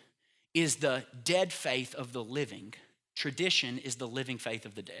 Traditionalism is the dead faith of the living. Tradition is the living faith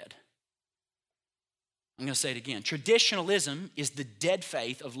of the dead. I'm going to say it again. Traditionalism is the dead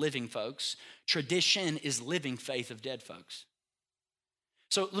faith of living folks. Tradition is living faith of dead folks.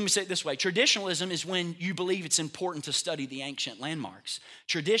 So let me say it this way. Traditionalism is when you believe it's important to study the ancient landmarks.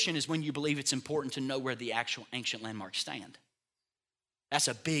 Tradition is when you believe it's important to know where the actual ancient landmarks stand. That's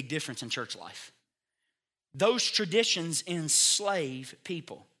a big difference in church life. Those traditions enslave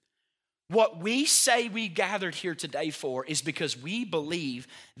people. What we say we gathered here today for is because we believe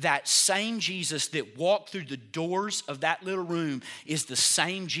that same Jesus that walked through the doors of that little room is the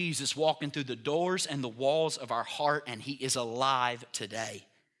same Jesus walking through the doors and the walls of our heart, and he is alive today.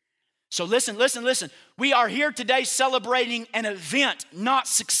 So listen. We are here today celebrating an event, not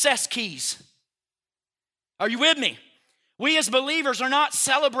success keys. Are you with me? We as believers are not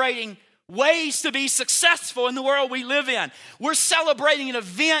celebrating ways to be successful in the world we live in. We're celebrating an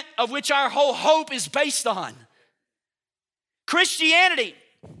event of which our whole hope is based on. Christianity,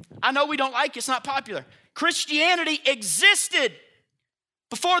 I know we don't like it, it's not popular. Christianity existed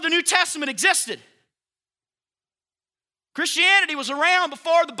before the New Testament existed. Christianity was around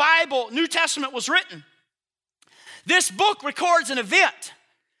before the Bible, New Testament was written. This book records an event.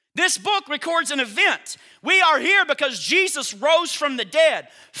 This book records an event. We are here because Jesus rose from the dead.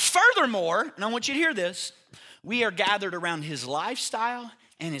 Furthermore, and I want you to hear this, we are gathered around his lifestyle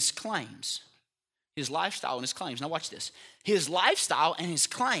and his claims. His lifestyle and his claims. Now watch this. His lifestyle and his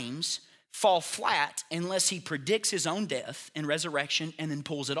claims fall flat unless he predicts his own death and resurrection and then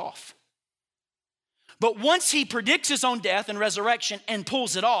pulls it off. But once he predicts his own death and resurrection and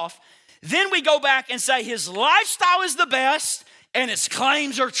pulls it off, then we go back and say his lifestyle is the best and his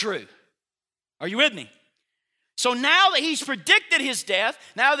claims are true. Are you with me? So now that he's predicted his death,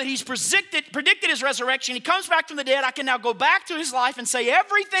 now that he's predicted his resurrection, he comes back from the dead, I can now go back to his life and say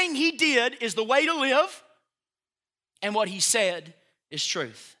everything he did is the way to live and what he said is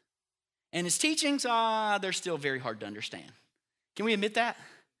truth. And his teachings, they're still very hard to understand. Can we admit that?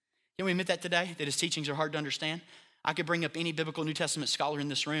 Can we admit that today, that his teachings are hard to understand? I could bring up any biblical New Testament scholar in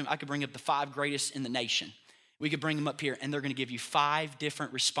this room. I could bring up the 5 greatest in the nation. We could bring them up here, and they're going to give you 5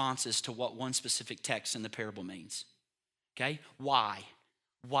 different responses to what one specific text in the parable means. Okay? Why?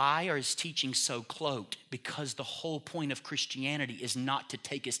 Why are his teachings so cloaked? Because the whole point of Christianity is not to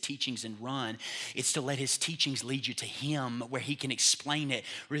take his teachings and run. It's to let his teachings lead you to him, where he can explain it,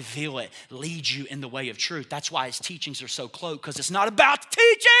 reveal it, lead you in the way of truth. That's why his teachings are so cloaked, because it's not about the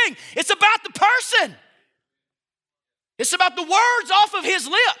teaching. It's about the person. It's about the words off of his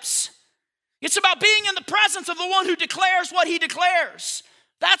lips. It's about being in the presence of the one who declares what he declares.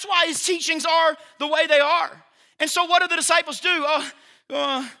 That's why his teachings are the way they are. And so what do the disciples do?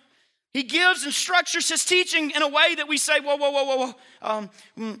 He gives and structures his teaching in a way that we say, whoa.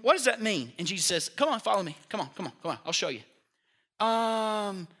 What does that mean? And Jesus says, come on, follow me. Come on, I'll show you.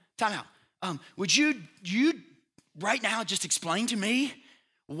 Time out. Would you right now just explain to me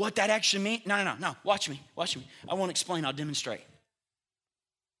what that actually means? No, watch me. I won't explain, I'll demonstrate.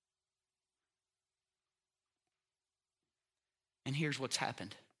 And here's what's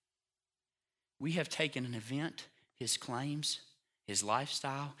happened. We have taken an event, his claims, his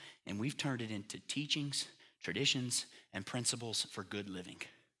lifestyle, and we've turned it into teachings, traditions, and principles for good living.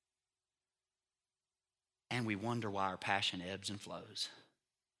 And we wonder why our passion ebbs and flows.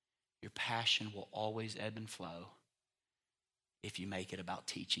 Your passion will always ebb and flow if you make it about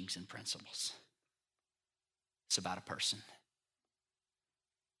teachings and principles. It's about a person.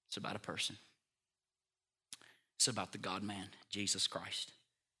 It's about a person. It's about the God-man, Jesus Christ.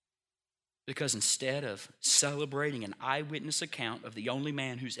 Because instead of celebrating an eyewitness account of the only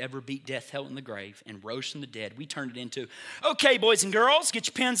man who's ever beat death, hell, and the grave and rose from the dead, we turned it into, okay, boys and girls, get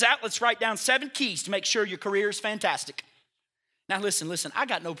your pens out. Let's write down 7 keys to make sure your career is fantastic. Now listen, I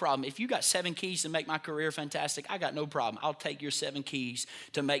got no problem. If you got 7 keys to make my career fantastic, I got no problem. I'll take your 7 keys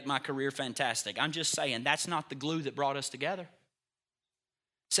to make my career fantastic. I'm just saying that's not the glue that brought us together.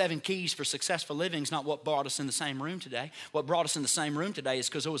 7 keys for successful living is not what brought us in the same room today. What brought us in the same room today is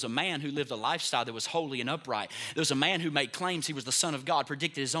because there was a man who lived a lifestyle that was holy and upright. There was a man who made claims he was the Son of God,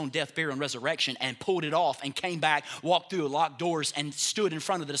 predicted his own death, burial, and resurrection, and pulled it off and came back, walked through locked doors, and stood in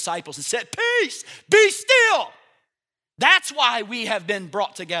front of the disciples and said, "Peace, be still." That's why we have been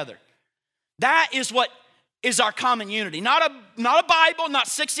brought together. That is what is our common unity. Not a Bible, not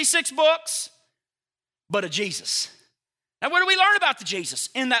 66 books, but a Jesus. Now, where do we learn about the Jesus?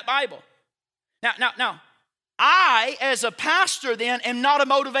 In that Bible. Now, I, as a pastor then, am not a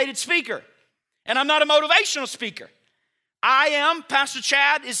motivated speaker. And I'm not a motivational speaker. Pastor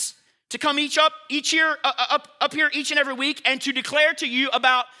Chad is to come up here each and every week and to declare to you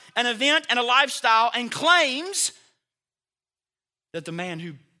about an event and a lifestyle and claims that the man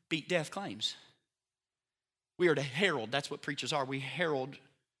who beat death claims. We are to herald. That's what preachers are. We herald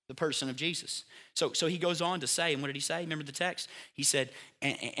the person of Jesus. So he goes on to say, and what did he say? Remember the text? He said,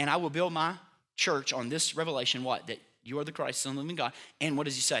 and I will build my church on this revelation, what? That you are the Christ, Son of the living God. And what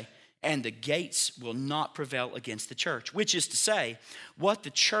does he say? And the gates will not prevail against the church. Which is to say, what the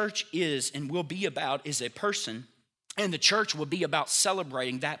church is and will be about is a person. And the church will be about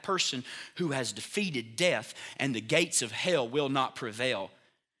celebrating that person who has defeated death, and the gates of hell will not prevail.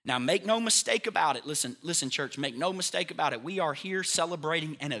 Now, make no mistake about it. Listen, church, make no mistake about it. We are here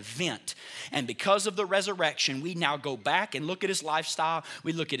celebrating an event. And because of the resurrection, we now go back and look at his lifestyle.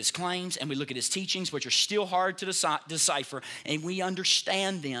 We look at his claims and we look at his teachings, which are still hard to decipher. And we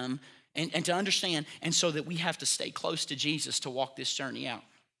understand them and to understand. And so that we have to stay close to Jesus to walk this journey out.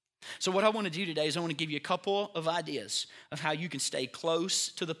 So what I want to do today is I want to give you a couple of ideas of how you can stay close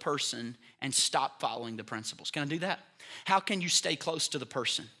to the person and stop following the principles. Can I do that? How can you stay close to the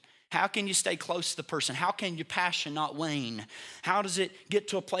person? How can you stay close to the person? How can your passion not wane? How does it get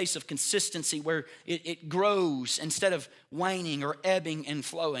to a place of consistency where it grows instead of waning or ebbing and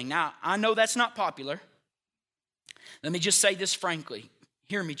flowing? Now, I know that's not popular. Let me just say this frankly.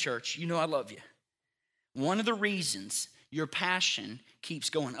 Hear me, church. You know I love you. One of the reasons your passion keeps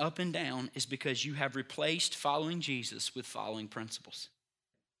going up and down is because you have replaced following Jesus with following principles.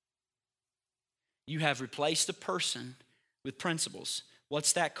 You have replaced the person with principles.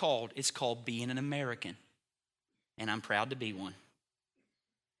 What's that called? It's called being an American. And I'm proud to be one.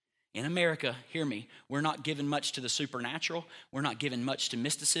 In America, hear me, we're not given much to the supernatural. We're not given much to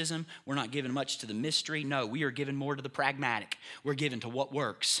mysticism. We're not given much to the mystery. No, we are given more to the pragmatic. We're given to what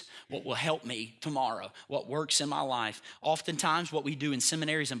works, what will help me tomorrow, what works in my life. Oftentimes, what we do in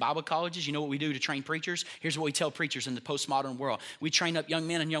seminaries and Bible colleges, you know what we do to train preachers? Here's what we tell preachers in the postmodern world. We train up young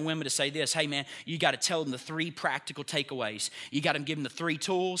men and young women to say this, hey man, you got to tell them the 3 practical takeaways. You got to give them the 3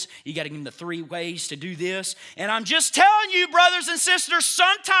 tools. You got to give them the 3 ways to do this. And I'm just telling you, brothers and sisters,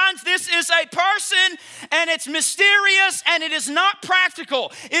 sometimes this is a person and it's mysterious and it is not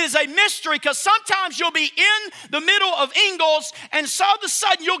practical. It is a mystery because sometimes you'll be in the middle of Ingalls and so all of a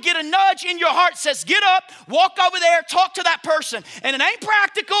sudden you'll get a nudge in your heart that says, get up, walk over there, talk to that person. And it ain't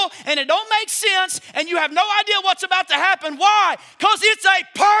practical and it don't make sense and you have no idea what's about to happen. Why? Because it's a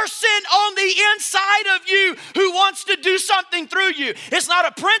person on the inside of you who wants to do something through you. It's not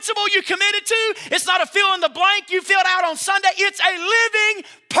a principle you committed to. It's not a fill in the blank you filled out on Sunday. It's a living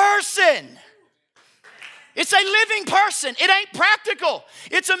person. It's a living person. It ain't practical.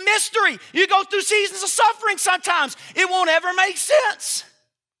 It's a mystery. You go through seasons of suffering sometimes. It won't ever make sense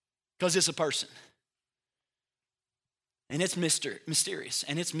because it's a person. And it's mysterious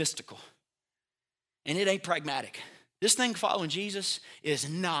and it's mystical. And it ain't pragmatic. This thing following Jesus is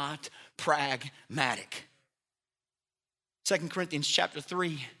not pragmatic. 2 Corinthians chapter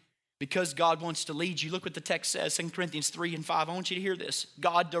 3. Because God wants to lead you. Look what the text says, 2 Corinthians 3 and 5. I want you to hear this.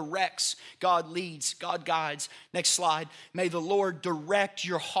 God directs, God leads, God guides. Next slide. May the Lord direct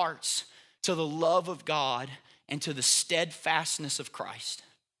your hearts to the love of God and to the steadfastness of Christ.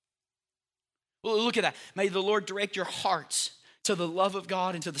 Well, look at that. May the Lord direct your hearts to the love of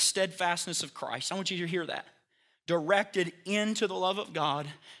God and to the steadfastness of Christ. I want you to hear that. Directed into the love of God,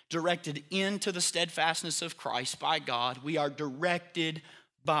 directed into the steadfastness of Christ by God. We are directed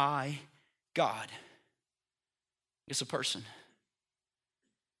by God. It's a person.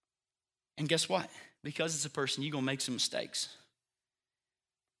 And guess what? Because it's a person, you're going to make some mistakes.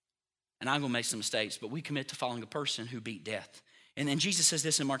 And I'm going to make some mistakes, but we commit to following a person who beat death. And then Jesus says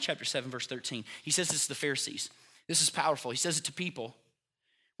this in Mark chapter 7, verse 13. He says this to the Pharisees. This is powerful. He says it to people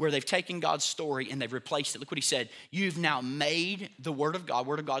where they've taken God's story and they've replaced it. Look what he said. You've now made the word of God,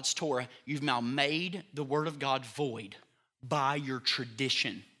 word of God's Torah, you've now made the word of God void by your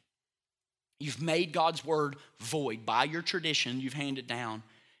tradition. You've made God's word void by your tradition you've handed down.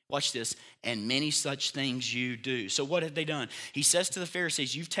 Watch this. And many such things you do. So what have they done? He says to the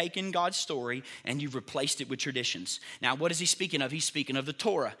Pharisees, you've taken God's story and you've replaced it with traditions. Now, what is he speaking of? He's speaking of the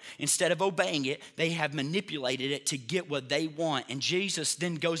Torah. Instead of obeying it, they have manipulated it to get what they want. And Jesus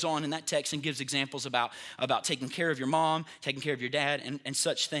then goes on in that text and gives examples about taking care of your mom, taking care of your dad, and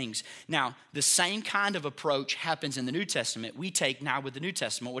such things. Now, the same kind of approach happens in the New Testament. We take now with the New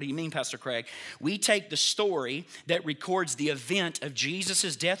Testament. What do you mean, Pastor Craig? We take the story that records the event of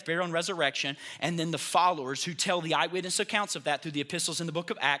Jesus' death, burial, and resurrection, and then the followers who tell the eyewitness accounts of that through the epistles in the book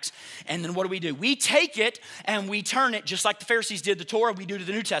of Acts. And then what do? We take it and we turn it, just like the Pharisees did the Torah, we do to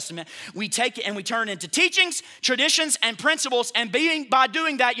the New Testament. We take it and we turn it into teachings, traditions, and principles. And by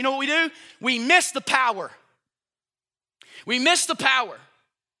doing that, you know what we do? We miss the power. We miss the power.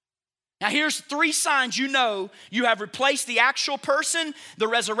 Now here's 3 signs you know you have replaced the actual person, the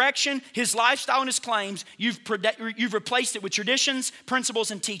resurrection, his lifestyle and his claims. You've replaced it with traditions,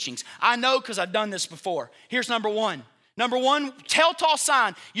 principles, and teachings. I know because I've done this before. Here's number 1. Number 1, telltale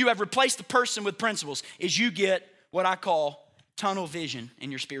sign you have replaced the person with principles is you get what I call tunnel vision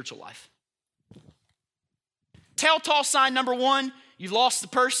in your spiritual life. Telltale sign number 1, you've lost the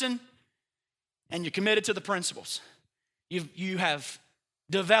person and you're committed to the principles. You have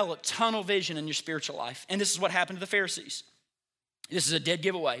develop tunnel vision in your spiritual life. And this is what happened to the Pharisees. This is a dead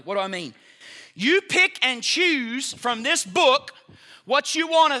giveaway. What do I mean? You pick and choose from this book what you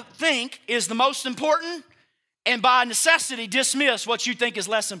want to think is the most important, and by necessity dismiss what you think is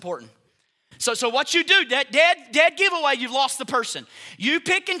less important. So what you do, that dead giveaway, you've lost the person. You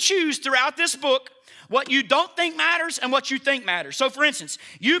pick and choose throughout this book what you don't think matters and what you think matters. So for instance,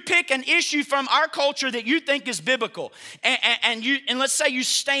 you pick an issue from our culture that you think is biblical, and let's say you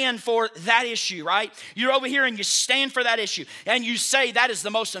stand for that issue, right? You're over here and you stand for that issue, and you say that is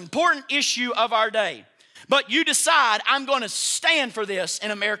the most important issue of our day. But you decide, I'm going to stand for this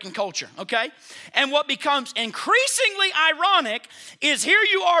in American culture, okay? And what becomes increasingly ironic is here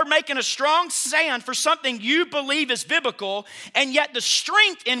you are making a strong stand for something you believe is biblical, and yet the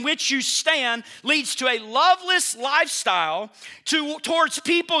strength in which you stand leads to a loveless lifestyle towards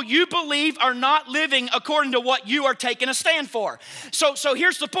people you believe are not living according to what you are taking a stand for. So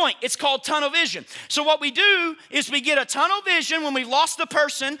here's the point. It's called tunnel vision. So what we do is we get a tunnel vision when we've lost the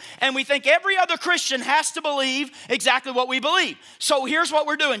person, and we think every other Christian has to believe exactly what we believe. So here's what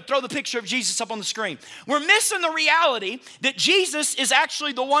we're doing. Throw the picture of Jesus up on the screen. We're missing the reality that Jesus is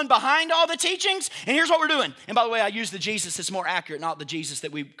actually the one behind all the teachings. And here's what we're doing. And by the way, I use the Jesus that's more accurate, not the Jesus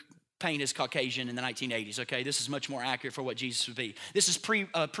that we paint as Caucasian in the 1980s, okay? This is much more accurate for what Jesus would be. This is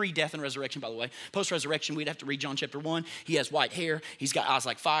pre-death and resurrection, by the way. Post-resurrection, we'd have to read John chapter 1. He has white hair. He's got eyes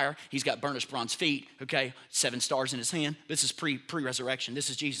like fire. He's got burnished bronze feet, okay? 7 stars in his hand. This is pre-resurrection.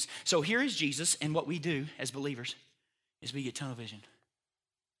 This is Jesus. So here is Jesus, and what we do as believers is we get tunnel vision.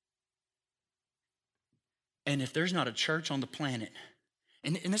 And if there's not a church on the planet,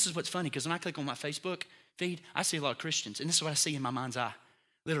 and this is what's funny, because when I click on my Facebook feed, I see a lot of Christians, and this is what I see in my mind's eye.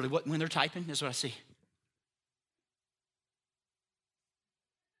 Literally, when they're typing, this is what I see.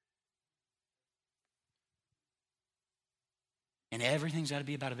 And everything's got to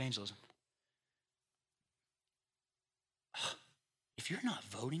be about evangelism. If you're not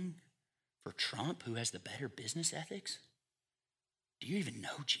voting for Trump, who has the better business ethics, do you even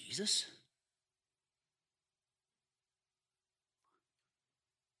know Jesus?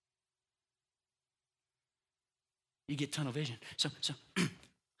 You get tunnel vision. So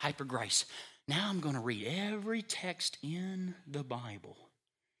hyper grace. Now I'm going to read every text in the Bible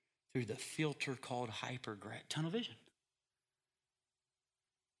through the filter called hyper grace. Tunnel vision.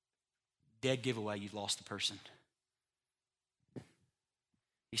 Dead giveaway, you've lost the person.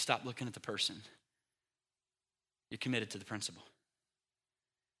 You stop looking at the person. You're committed to the principle.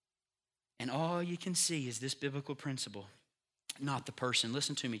 And all you can see is this biblical principle, not the person.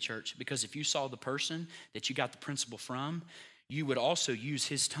 Listen to me, church, because if you saw the person that you got the principle from, you would also use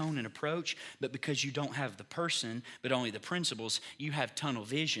his tone and approach, but because you don't have the person, but only the principles, you have tunnel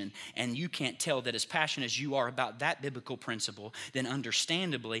vision, and you can't tell that as passionate as you are about that biblical principle, then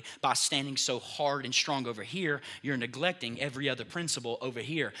understandably, by standing so hard and strong over here, you're neglecting every other principle over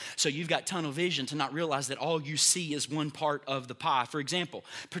here. So you've got tunnel vision to not realize that all you see is one part of the pie. For example,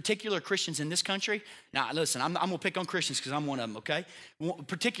 particular Christians in this country, now listen, I'm going to pick on Christians because I'm one of them, okay?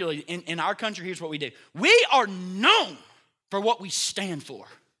 Particularly in our country, here's what we do. We are known for what we stand for.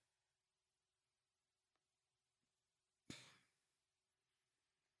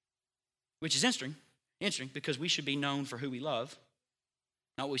 Which is interesting because we should be known for who we love,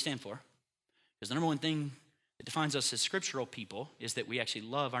 not what we stand for. Because the number one thing that defines us as scriptural people is that we actually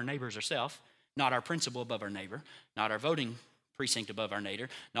love our neighbors ourselves, not our principle above our neighbor, not our voting precinct above our neighbor,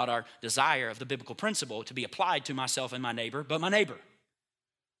 not our desire of the biblical principle to be applied to myself and my neighbor, but my neighbor.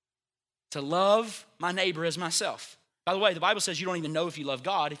 To love my neighbor as myself. By the way, the Bible says you don't even know if you love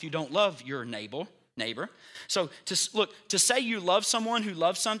God if you don't love your neighbor. So to say you love someone who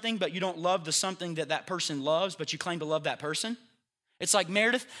loves something, but you don't love the something that person loves, but you claim to love that person. It's like,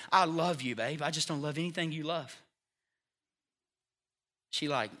 Meredith, I love you, babe. I just don't love anything you love. She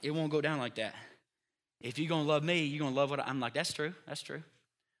like, it won't go down like that. If you're going to love me, you're going to love what I'm like, that's true.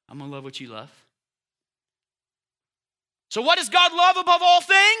 I'm going to love what you love. So what does God love above all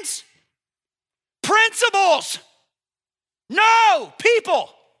things? Principles. No, people.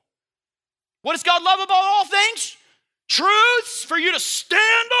 What does God love above all things? Truths for you to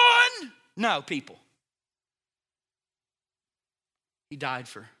stand on? No, people. He died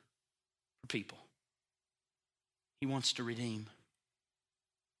for people. He wants to redeem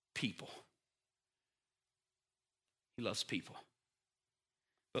people. He loves people.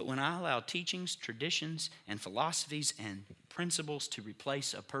 But when I allow teachings, traditions, and philosophies and principles to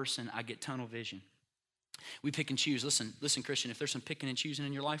replace a person, I get tunnel vision. We pick and choose. Listen, Christian, if there's some picking and choosing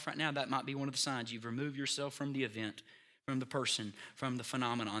in your life right now, that might be one of the signs you've removed yourself from the event, from the person, from the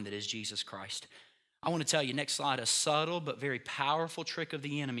phenomenon that is Jesus Christ. I want to tell you, next slide, a subtle but very powerful trick of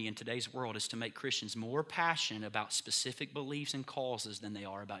the enemy in today's world is to make Christians more passionate about specific beliefs and causes than they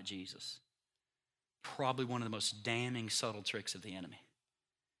are about Jesus. Probably one of the most damning subtle tricks of the enemy.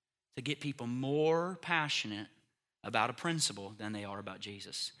 To get people more passionate about a principle than they are about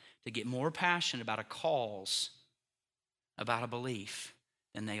Jesus. To get more passionate about a cause, about a belief,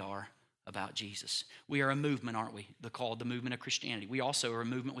 than they are about Jesus. We are a movement, aren't we? They're called the movement of Christianity. We also are a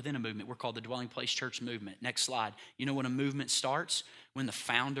movement within a movement. We're called the Dwelling Place Church Movement. Next slide. You know when a movement starts? When the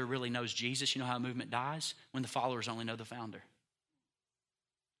founder really knows Jesus. You know how a movement dies? When the followers only know the founder.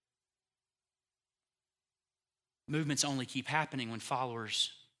 Movements only keep happening when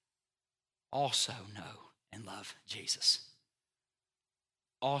followers also know and love Jesus.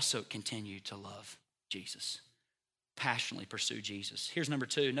 Also continue to love Jesus. Passionately pursue Jesus. Here's number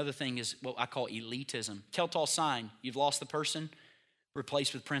 2. Another thing is what I call elitism. Telltale sign. You've lost the person,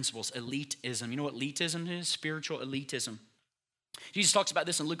 replaced with principles. Elitism. You know what elitism is? Spiritual elitism. Jesus talks about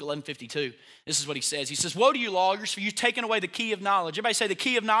this in Luke 11:52. This is what he says. He says, "Woe to you, lawyers, for you've taken away the key of knowledge." Everybody say the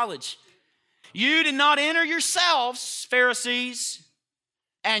key of knowledge. "You did not enter yourselves, Pharisees,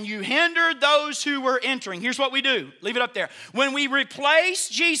 and you hindered those who were entering." Here's what we do. Leave it up there. When we replace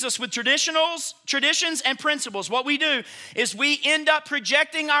Jesus with traditions and principles, what we do is we end up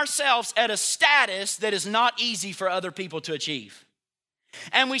projecting ourselves at a status that is not easy for other people to achieve.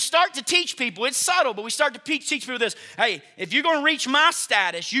 And we start to teach people, it's subtle, but we start to teach people this. Hey, if you're going to reach my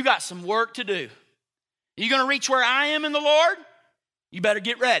status, you got some work to do. You're going to reach where I am in the Lord, you better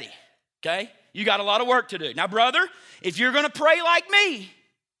get ready, okay? You got a lot of work to do. Now, brother, if you're going to pray like me,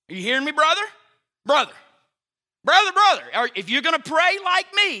 are you hearing me, brother? Brother. Or if you're going to pray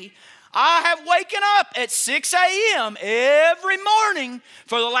like me, I have waken up at 6 a.m. every morning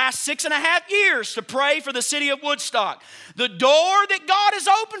for the last 6.5 years to pray for the city of Woodstock. The door that God has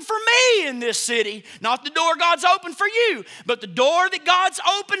opened for me in this city, not the door God's opened for you, but the door that God's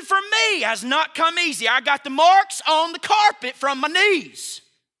opened for me has not come easy. I got the marks on the carpet from my knees,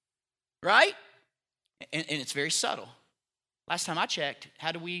 right? And it's very subtle. Last time I checked,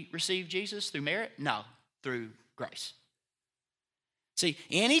 how do we receive Jesus? Through merit? No, through grace. See,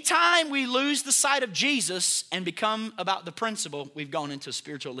 anytime we lose the sight of Jesus and become about the principle, we've gone into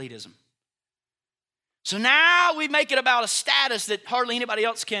spiritual elitism. So now we make it about a status that hardly anybody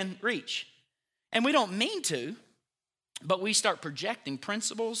else can reach. And we don't mean to, but we start projecting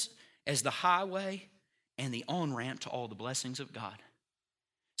principles as the highway and the on-ramp to all the blessings of God.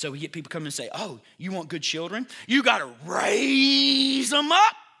 So we get people come and say, "Oh, you want good children? You got to raise them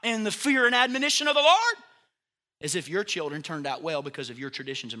up in the fear and admonition of the Lord." As if your children turned out well because of your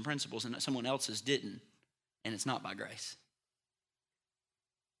traditions and principles and someone else's didn't. And it's not by grace.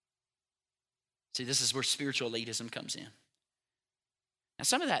 See, this is where spiritual elitism comes in. Now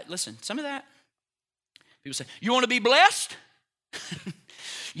some of that, people say, "You want to be blessed?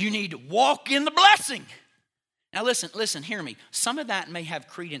 You need to walk in the blessing." Now listen, hear me. Some of that may have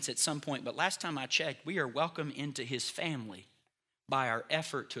credence at some point, but last time I checked, we are welcome into his family by our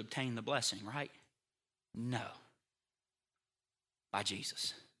effort to obtain the blessing, right? No. By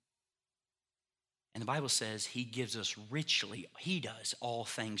Jesus. And the Bible says he gives us richly, he does all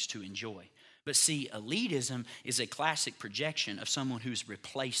things to enjoy. But see, elitism is a classic projection of someone who's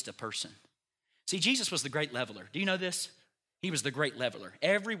replaced a person. See, Jesus was the great leveler. Do you know this? He was the great leveler.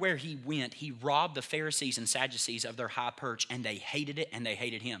 Everywhere he went, he robbed the Pharisees and Sadducees of their high perch, and they hated it and they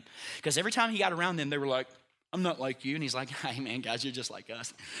hated him. Because every time he got around them, they were like, "I'm not like you." And he's like, "Hey, man, guys, you're just like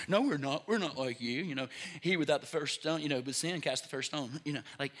us." "No, we're not. We're not like you. You know, he without the first stone, but sin cast the first stone."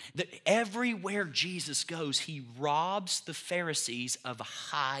 Everywhere Jesus goes, he robs the Pharisees of a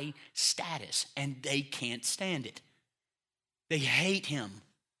high status, and they can't stand it. They hate him.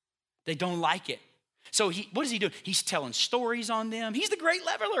 They don't like it. So what does he do? He's telling stories on them. He's the great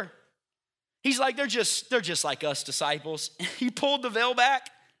leveler. He's like, they're just like us disciples. He pulled the veil back.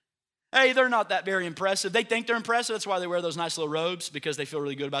 Hey, they're not that very impressive. They think they're impressive. That's why they wear those nice little robes, because they feel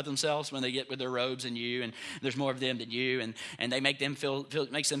really good about themselves when they get with their robes and you, and there's more of them than you, and they makes them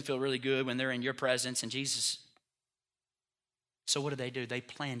feel really good when they're in your presence. And Jesus. So what do? They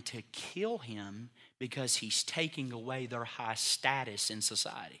plan to kill him because he's taking away their high status in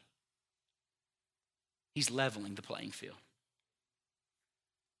society. He's leveling the playing field.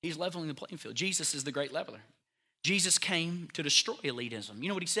 He's leveling the playing field. Jesus is the great leveler. Jesus came to destroy elitism. You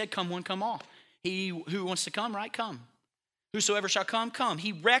know what he said? "Come one, come all." He who wants to come, right? Come. Whosoever shall come, come.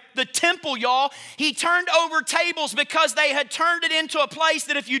 He wrecked the temple, y'all. He turned over tables because they had turned it into a place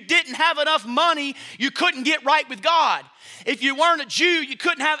that if you didn't have enough money, you couldn't get right with God. If you weren't a Jew, you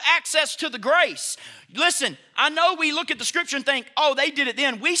couldn't have access to the grace. Listen, I know we look at the scripture and think, "Oh, they did it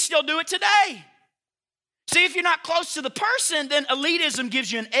then." We still do it today. See, if you're not close to the person, then elitism gives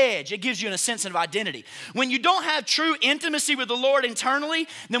you an edge. It gives you a sense of identity. When you don't have true intimacy with the Lord internally,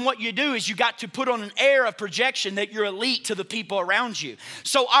 then what you do is you got to put on an air of projection that you're elite to the people around you.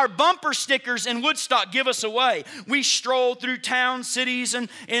 So our bumper stickers in Woodstock give us away. We stroll through towns, cities, and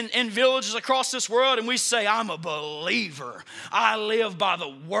villages across this world, and we say, I'm a believer. I live by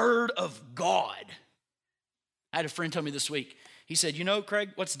the word of God. I had a friend tell me this week, he said, you know, Craig,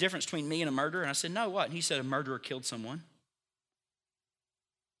 what's the difference between me and a murderer? And I said, no, what? And he said, a murderer killed someone.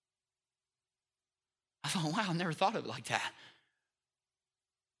 I thought, wow, I never thought of it like that.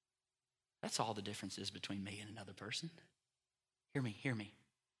 That's all the difference is between me and another person. Hear me.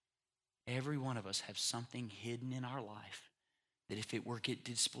 Every one of us have something hidden in our life that if it were to get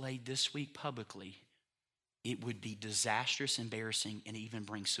displayed this week publicly, it would be disastrous, embarrassing, and even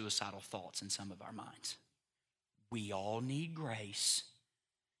bring suicidal thoughts in some of our minds. We all need grace,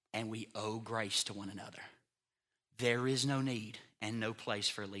 and we owe grace to one another. There is no need and no place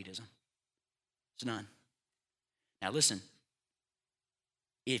for elitism. There's none. Now listen,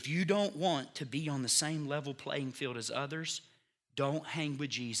 if you don't want to be on the same level playing field as others, don't hang with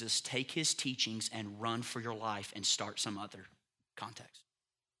Jesus, take his teachings, and run for your life and start some other context.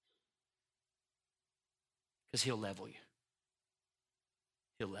 Because he'll level you.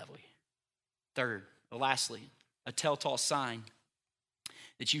 He'll level you. Third, lastly, a telltale sign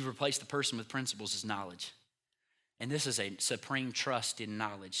that you've replaced the person with principles is knowledge. And this is a supreme trust in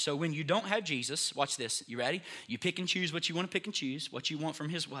knowledge. So when you don't have Jesus, watch this. You ready? You pick and choose what you want to pick and choose, what you want from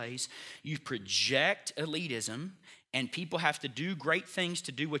his ways. You project elitism, and people have to do great things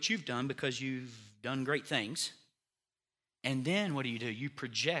to do what you've done because you've done great things. And then what do? You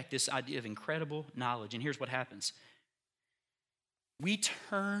project this idea of incredible knowledge. And here's what happens. We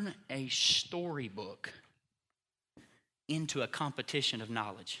turn a storybook into a competition of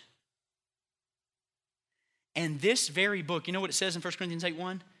knowledge. And this very book, you know what it says in 1 Corinthians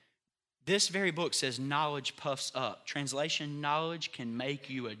 8:1? This very book says knowledge puffs up. Translation, knowledge can make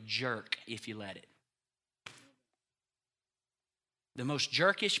you a jerk if you let it. The most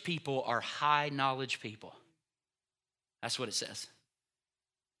jerkish people are high knowledge people. That's what it says.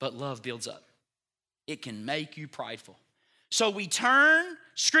 But love builds up. It can make you prideful. So we turn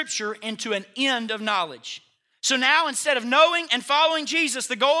Scripture into an end of knowledge. So now instead of knowing and following Jesus,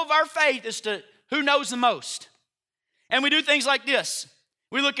 the goal of our faith is to who knows the most. And we do things like this.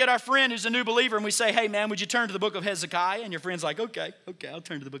 We look at our friend who's a new believer and we say, hey man, would you turn to the book of Hezekiah? And your friend's like, okay, I'll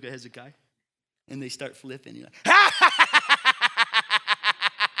turn to the book of Hezekiah. And they start flipping. You're like,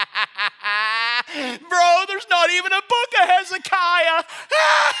 bro, there's not even a book of Hezekiah.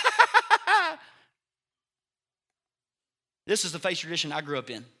 This is the faith tradition I grew up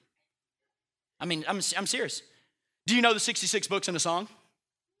in. I mean, I'm serious. Do you know the 66 books in a song?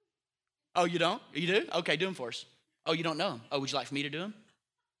 Oh, you don't? You do? Okay, do them for us. Oh, you don't know them? Oh, would you like for me to do them?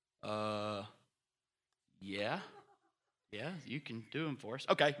 Yeah, you can do them for us.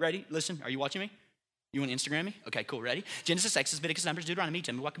 Okay, ready? Listen, are you watching me? You want to Instagram me? Okay, cool, ready? Genesis, Exodus, Leviticus, Numbers, Deuteronomy,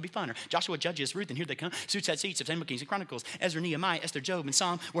 tell me what could be funner. Joshua, Judges, Ruth, and here they come. Suits had seats, Samuel, Kings, and Chronicles, Ezra, Nehemiah, Esther, Job, and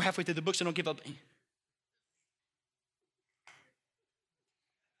Psalm. We're halfway through the book, so don't give up.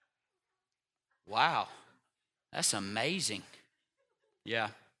 Wow, that's amazing. Yeah,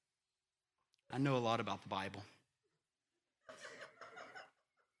 I know a lot about the Bible.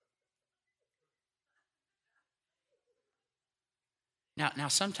 Now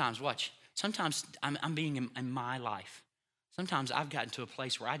sometimes, watch. Sometimes I'm being in my life. Sometimes I've gotten to a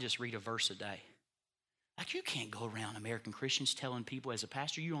place where I just read a verse a day. Like you can't go around American Christians telling people as a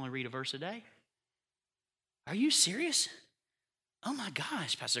pastor you only read a verse a day. Are you serious? Oh my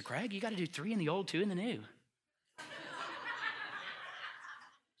gosh, Pastor Craig, you got to do 3 in the old, 2 in the new.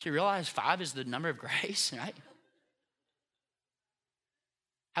 Do you realize 5 is the number of grace, right?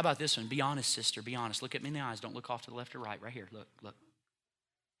 How about this one? Be honest, sister, be honest. Look at me in the eyes. Don't look off to the left or right. Right here, look.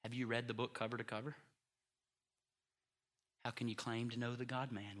 Have you read the book cover to cover? How can you claim to know the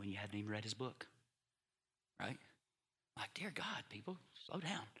God-man when you haven't even read his book? Right? Like, dear God, people, slow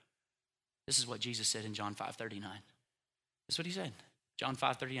down. This is what Jesus said in John 5:39. That's what he said. John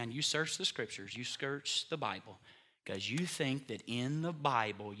 5:39, you search the scriptures, you search the Bible, because you think that in the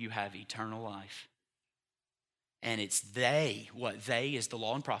Bible you have eternal life. And it's they is the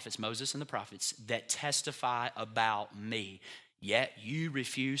law and prophets, Moses and the prophets, that testify about me. Yet you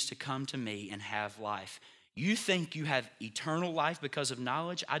refuse to come to me and have life. You think you have eternal life because of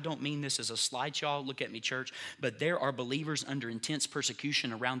knowledge? I don't mean this as a slight, y'all. Look at me, church. But there are believers under intense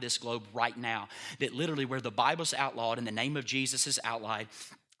persecution around this globe right now that literally where the Bible's outlawed and the name of Jesus is outlawed,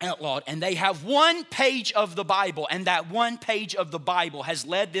 outlawed, and they have one page of the Bible, and that one page of the Bible has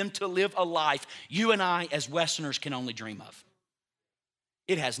led them to live a life you and I as Westerners can only dream of.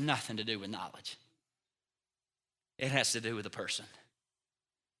 It has nothing to do with knowledge. It has to do with the person.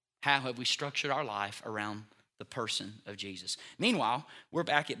 How have we structured our life around the person of Jesus? Meanwhile, we're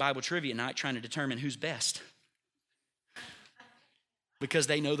back at Bible trivia night trying to determine who's best because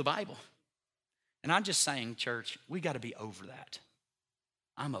they know the Bible. And I'm just saying, church, we got to be over that.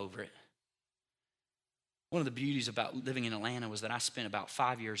 I'm over it. One of the beauties about living in Atlanta was that I spent about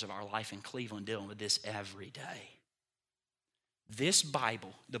 5 years of our life in Cleveland dealing with this every day. This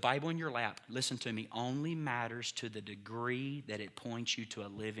Bible, the Bible in your lap, listen to me, only matters to the degree that it points you to a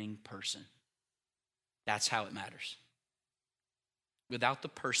living person. That's how it matters. Without the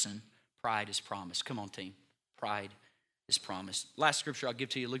person, pride is promised. Come on, team. Pride is promised. Last scripture I'll give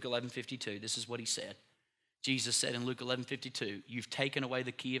to you, Luke 11:52. This is what he said. Jesus said in Luke 11:52, you've taken away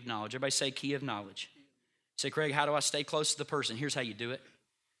the key of knowledge. Everybody say key of knowledge. Say, Craig, how do I stay close to the person? Here's how you do it.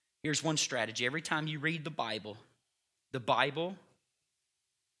 Here's one strategy. Every time you read the Bible,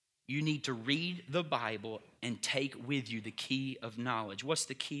 you need to read the Bible and take with you the key of knowledge. What's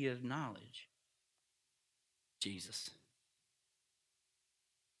the key of knowledge? Jesus.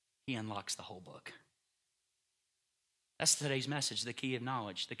 He unlocks the whole book. That's today's message, the key of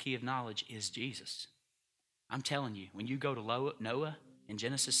knowledge. The key of knowledge is Jesus. I'm telling you, when you go to Noah in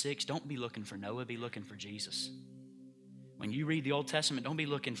Genesis 6, don't be looking for Noah, be looking for Jesus. When you read the Old Testament, don't be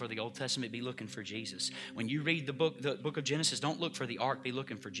looking for the Old Testament, be looking for Jesus. When you read the book of Genesis, don't look for the ark, be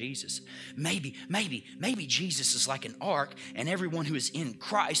looking for Jesus. Maybe Jesus is like an ark, and everyone who is in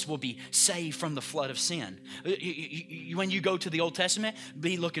Christ will be saved from the flood of sin. When you go to the Old Testament,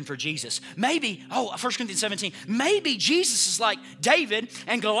 be looking for Jesus. 1 Corinthians 17, maybe Jesus is like David,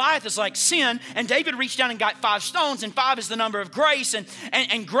 and Goliath is like sin, and David reached down and got 5 stones, and 5 is the number of grace,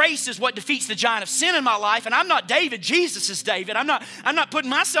 and grace is what defeats the giant of sin in my life, and I'm not David, Jesus is David. I'm not putting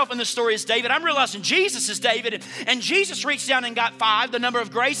myself in the story as David. I'm realizing Jesus is David. And Jesus reached down and got 5, the number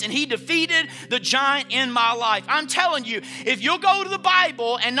of grace, and he defeated the giant in my life. I'm telling you, if you'll go to the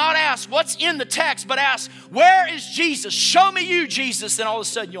Bible and not ask what's in the text, but ask, where is Jesus? Show me you, Jesus. Then all of a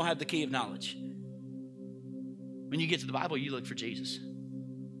sudden you'll have the key of knowledge. When you get to the Bible, you look for Jesus.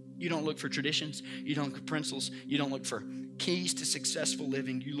 You don't look for traditions. You don't look for principles. You don't look for keys to successful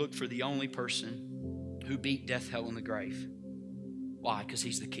living. You look for the only person who beat death, hell, and the grave. Why? Because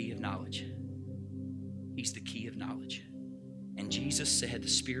he's the key of knowledge. He's the key of knowledge. And Jesus said, the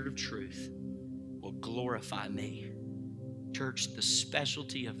Spirit of truth will glorify me. Church, the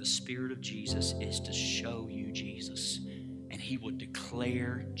specialty of the Spirit of Jesus is to show you Jesus, and he will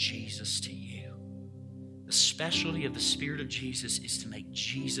declare Jesus to you. The specialty of the Spirit of Jesus is to make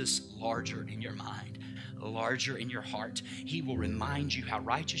Jesus larger in your mind, larger in your heart. He will remind you how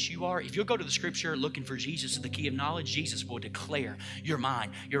righteous you are. If you'll go to the scripture looking for Jesus, the key of knowledge, Jesus will declare your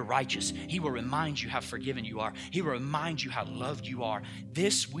mind, you're righteous. He will remind you how forgiven you are. He will remind you how loved you are.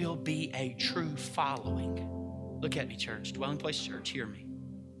 This will be a true following. Look at me, church. Dwelling Place Church, hear me.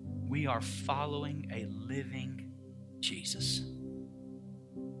 We are following a living Jesus.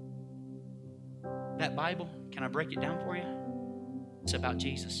 That Bible, can I break it down for you? It's about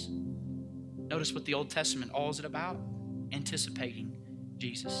Jesus. Notice what the Old Testament, all is it about? Anticipating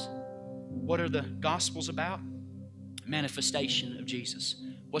Jesus. What are the Gospels about? Manifestation of Jesus.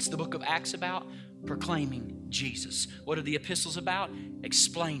 What's the book of Acts about? Proclaiming Jesus. What are the epistles about?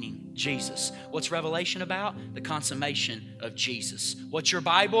 Explaining Jesus. What's Revelation about? The consummation of Jesus. What's your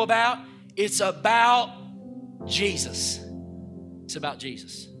Bible about? It's about Jesus. It's about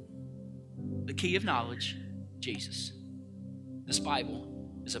Jesus. The key of knowledge, Jesus. This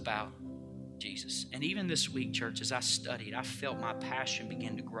Bible is about Jesus. And even this week, church, as I studied, I felt my passion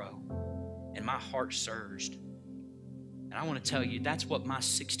begin to grow and my heart surged. And I want to tell you, that's what my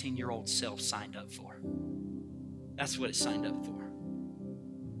 16-year-old self signed up for. That's what it signed up for.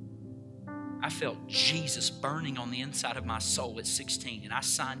 I felt Jesus burning on the inside of my soul at 16, and I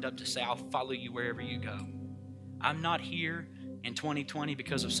signed up to say, I'll follow you wherever you go. I'm not here in 2020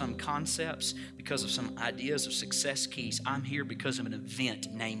 because of some concepts, because of some ideas of success keys. I'm here because of an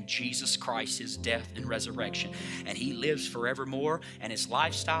event named Jesus Christ, his death and resurrection. And he lives forevermore, and his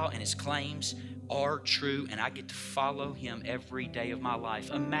lifestyle and his claims are true, and I get to follow him every day of my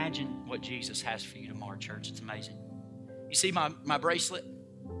life. Imagine what Jesus has for you tomorrow, church. It's amazing. You see my bracelet?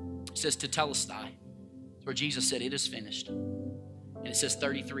 It says Tetelestai. It's where Jesus said, it is finished. And it says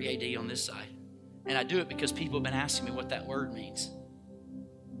 33 AD on this side. And I do it because people have been asking me what that word means.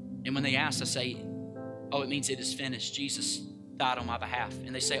 And when they ask, I say, oh, it means it is finished. Jesus died on my behalf.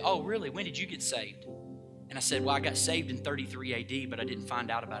 And they say, oh, really? When did you get saved? And I said, well, I got saved in 33 AD, but I didn't find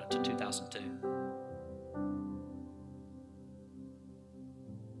out about it till 2002.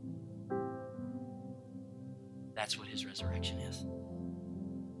 That's what his resurrection is.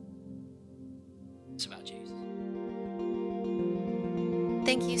 It's about Jesus.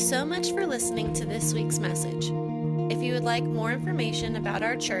 Thank you so much for listening to this week's message. If you would like more information about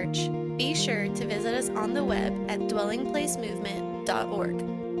our church, be sure to visit us on the web at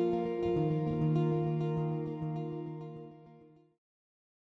dwellingplacemovement.org.